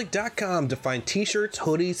tpublic.com to find t-shirts,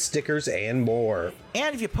 hoodies, stickers, and more.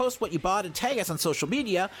 And if you post what you bought and tag us on social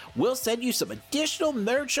media, we'll send you some additional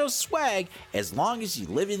Nerd Show swag as long as you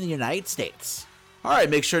live in the United States. All right,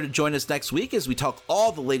 make sure to join us next week as we talk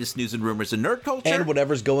all the latest news and rumors in nerd culture. And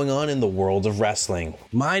whatever's going on in the world of wrestling.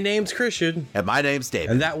 My name's Christian. And my name's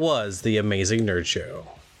David. And that was The Amazing Nerd Show.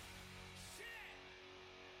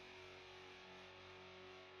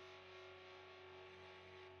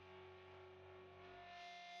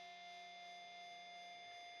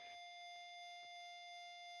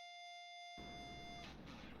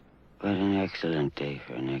 What an excellent day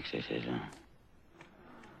for an exorcism.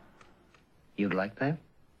 You'd like that?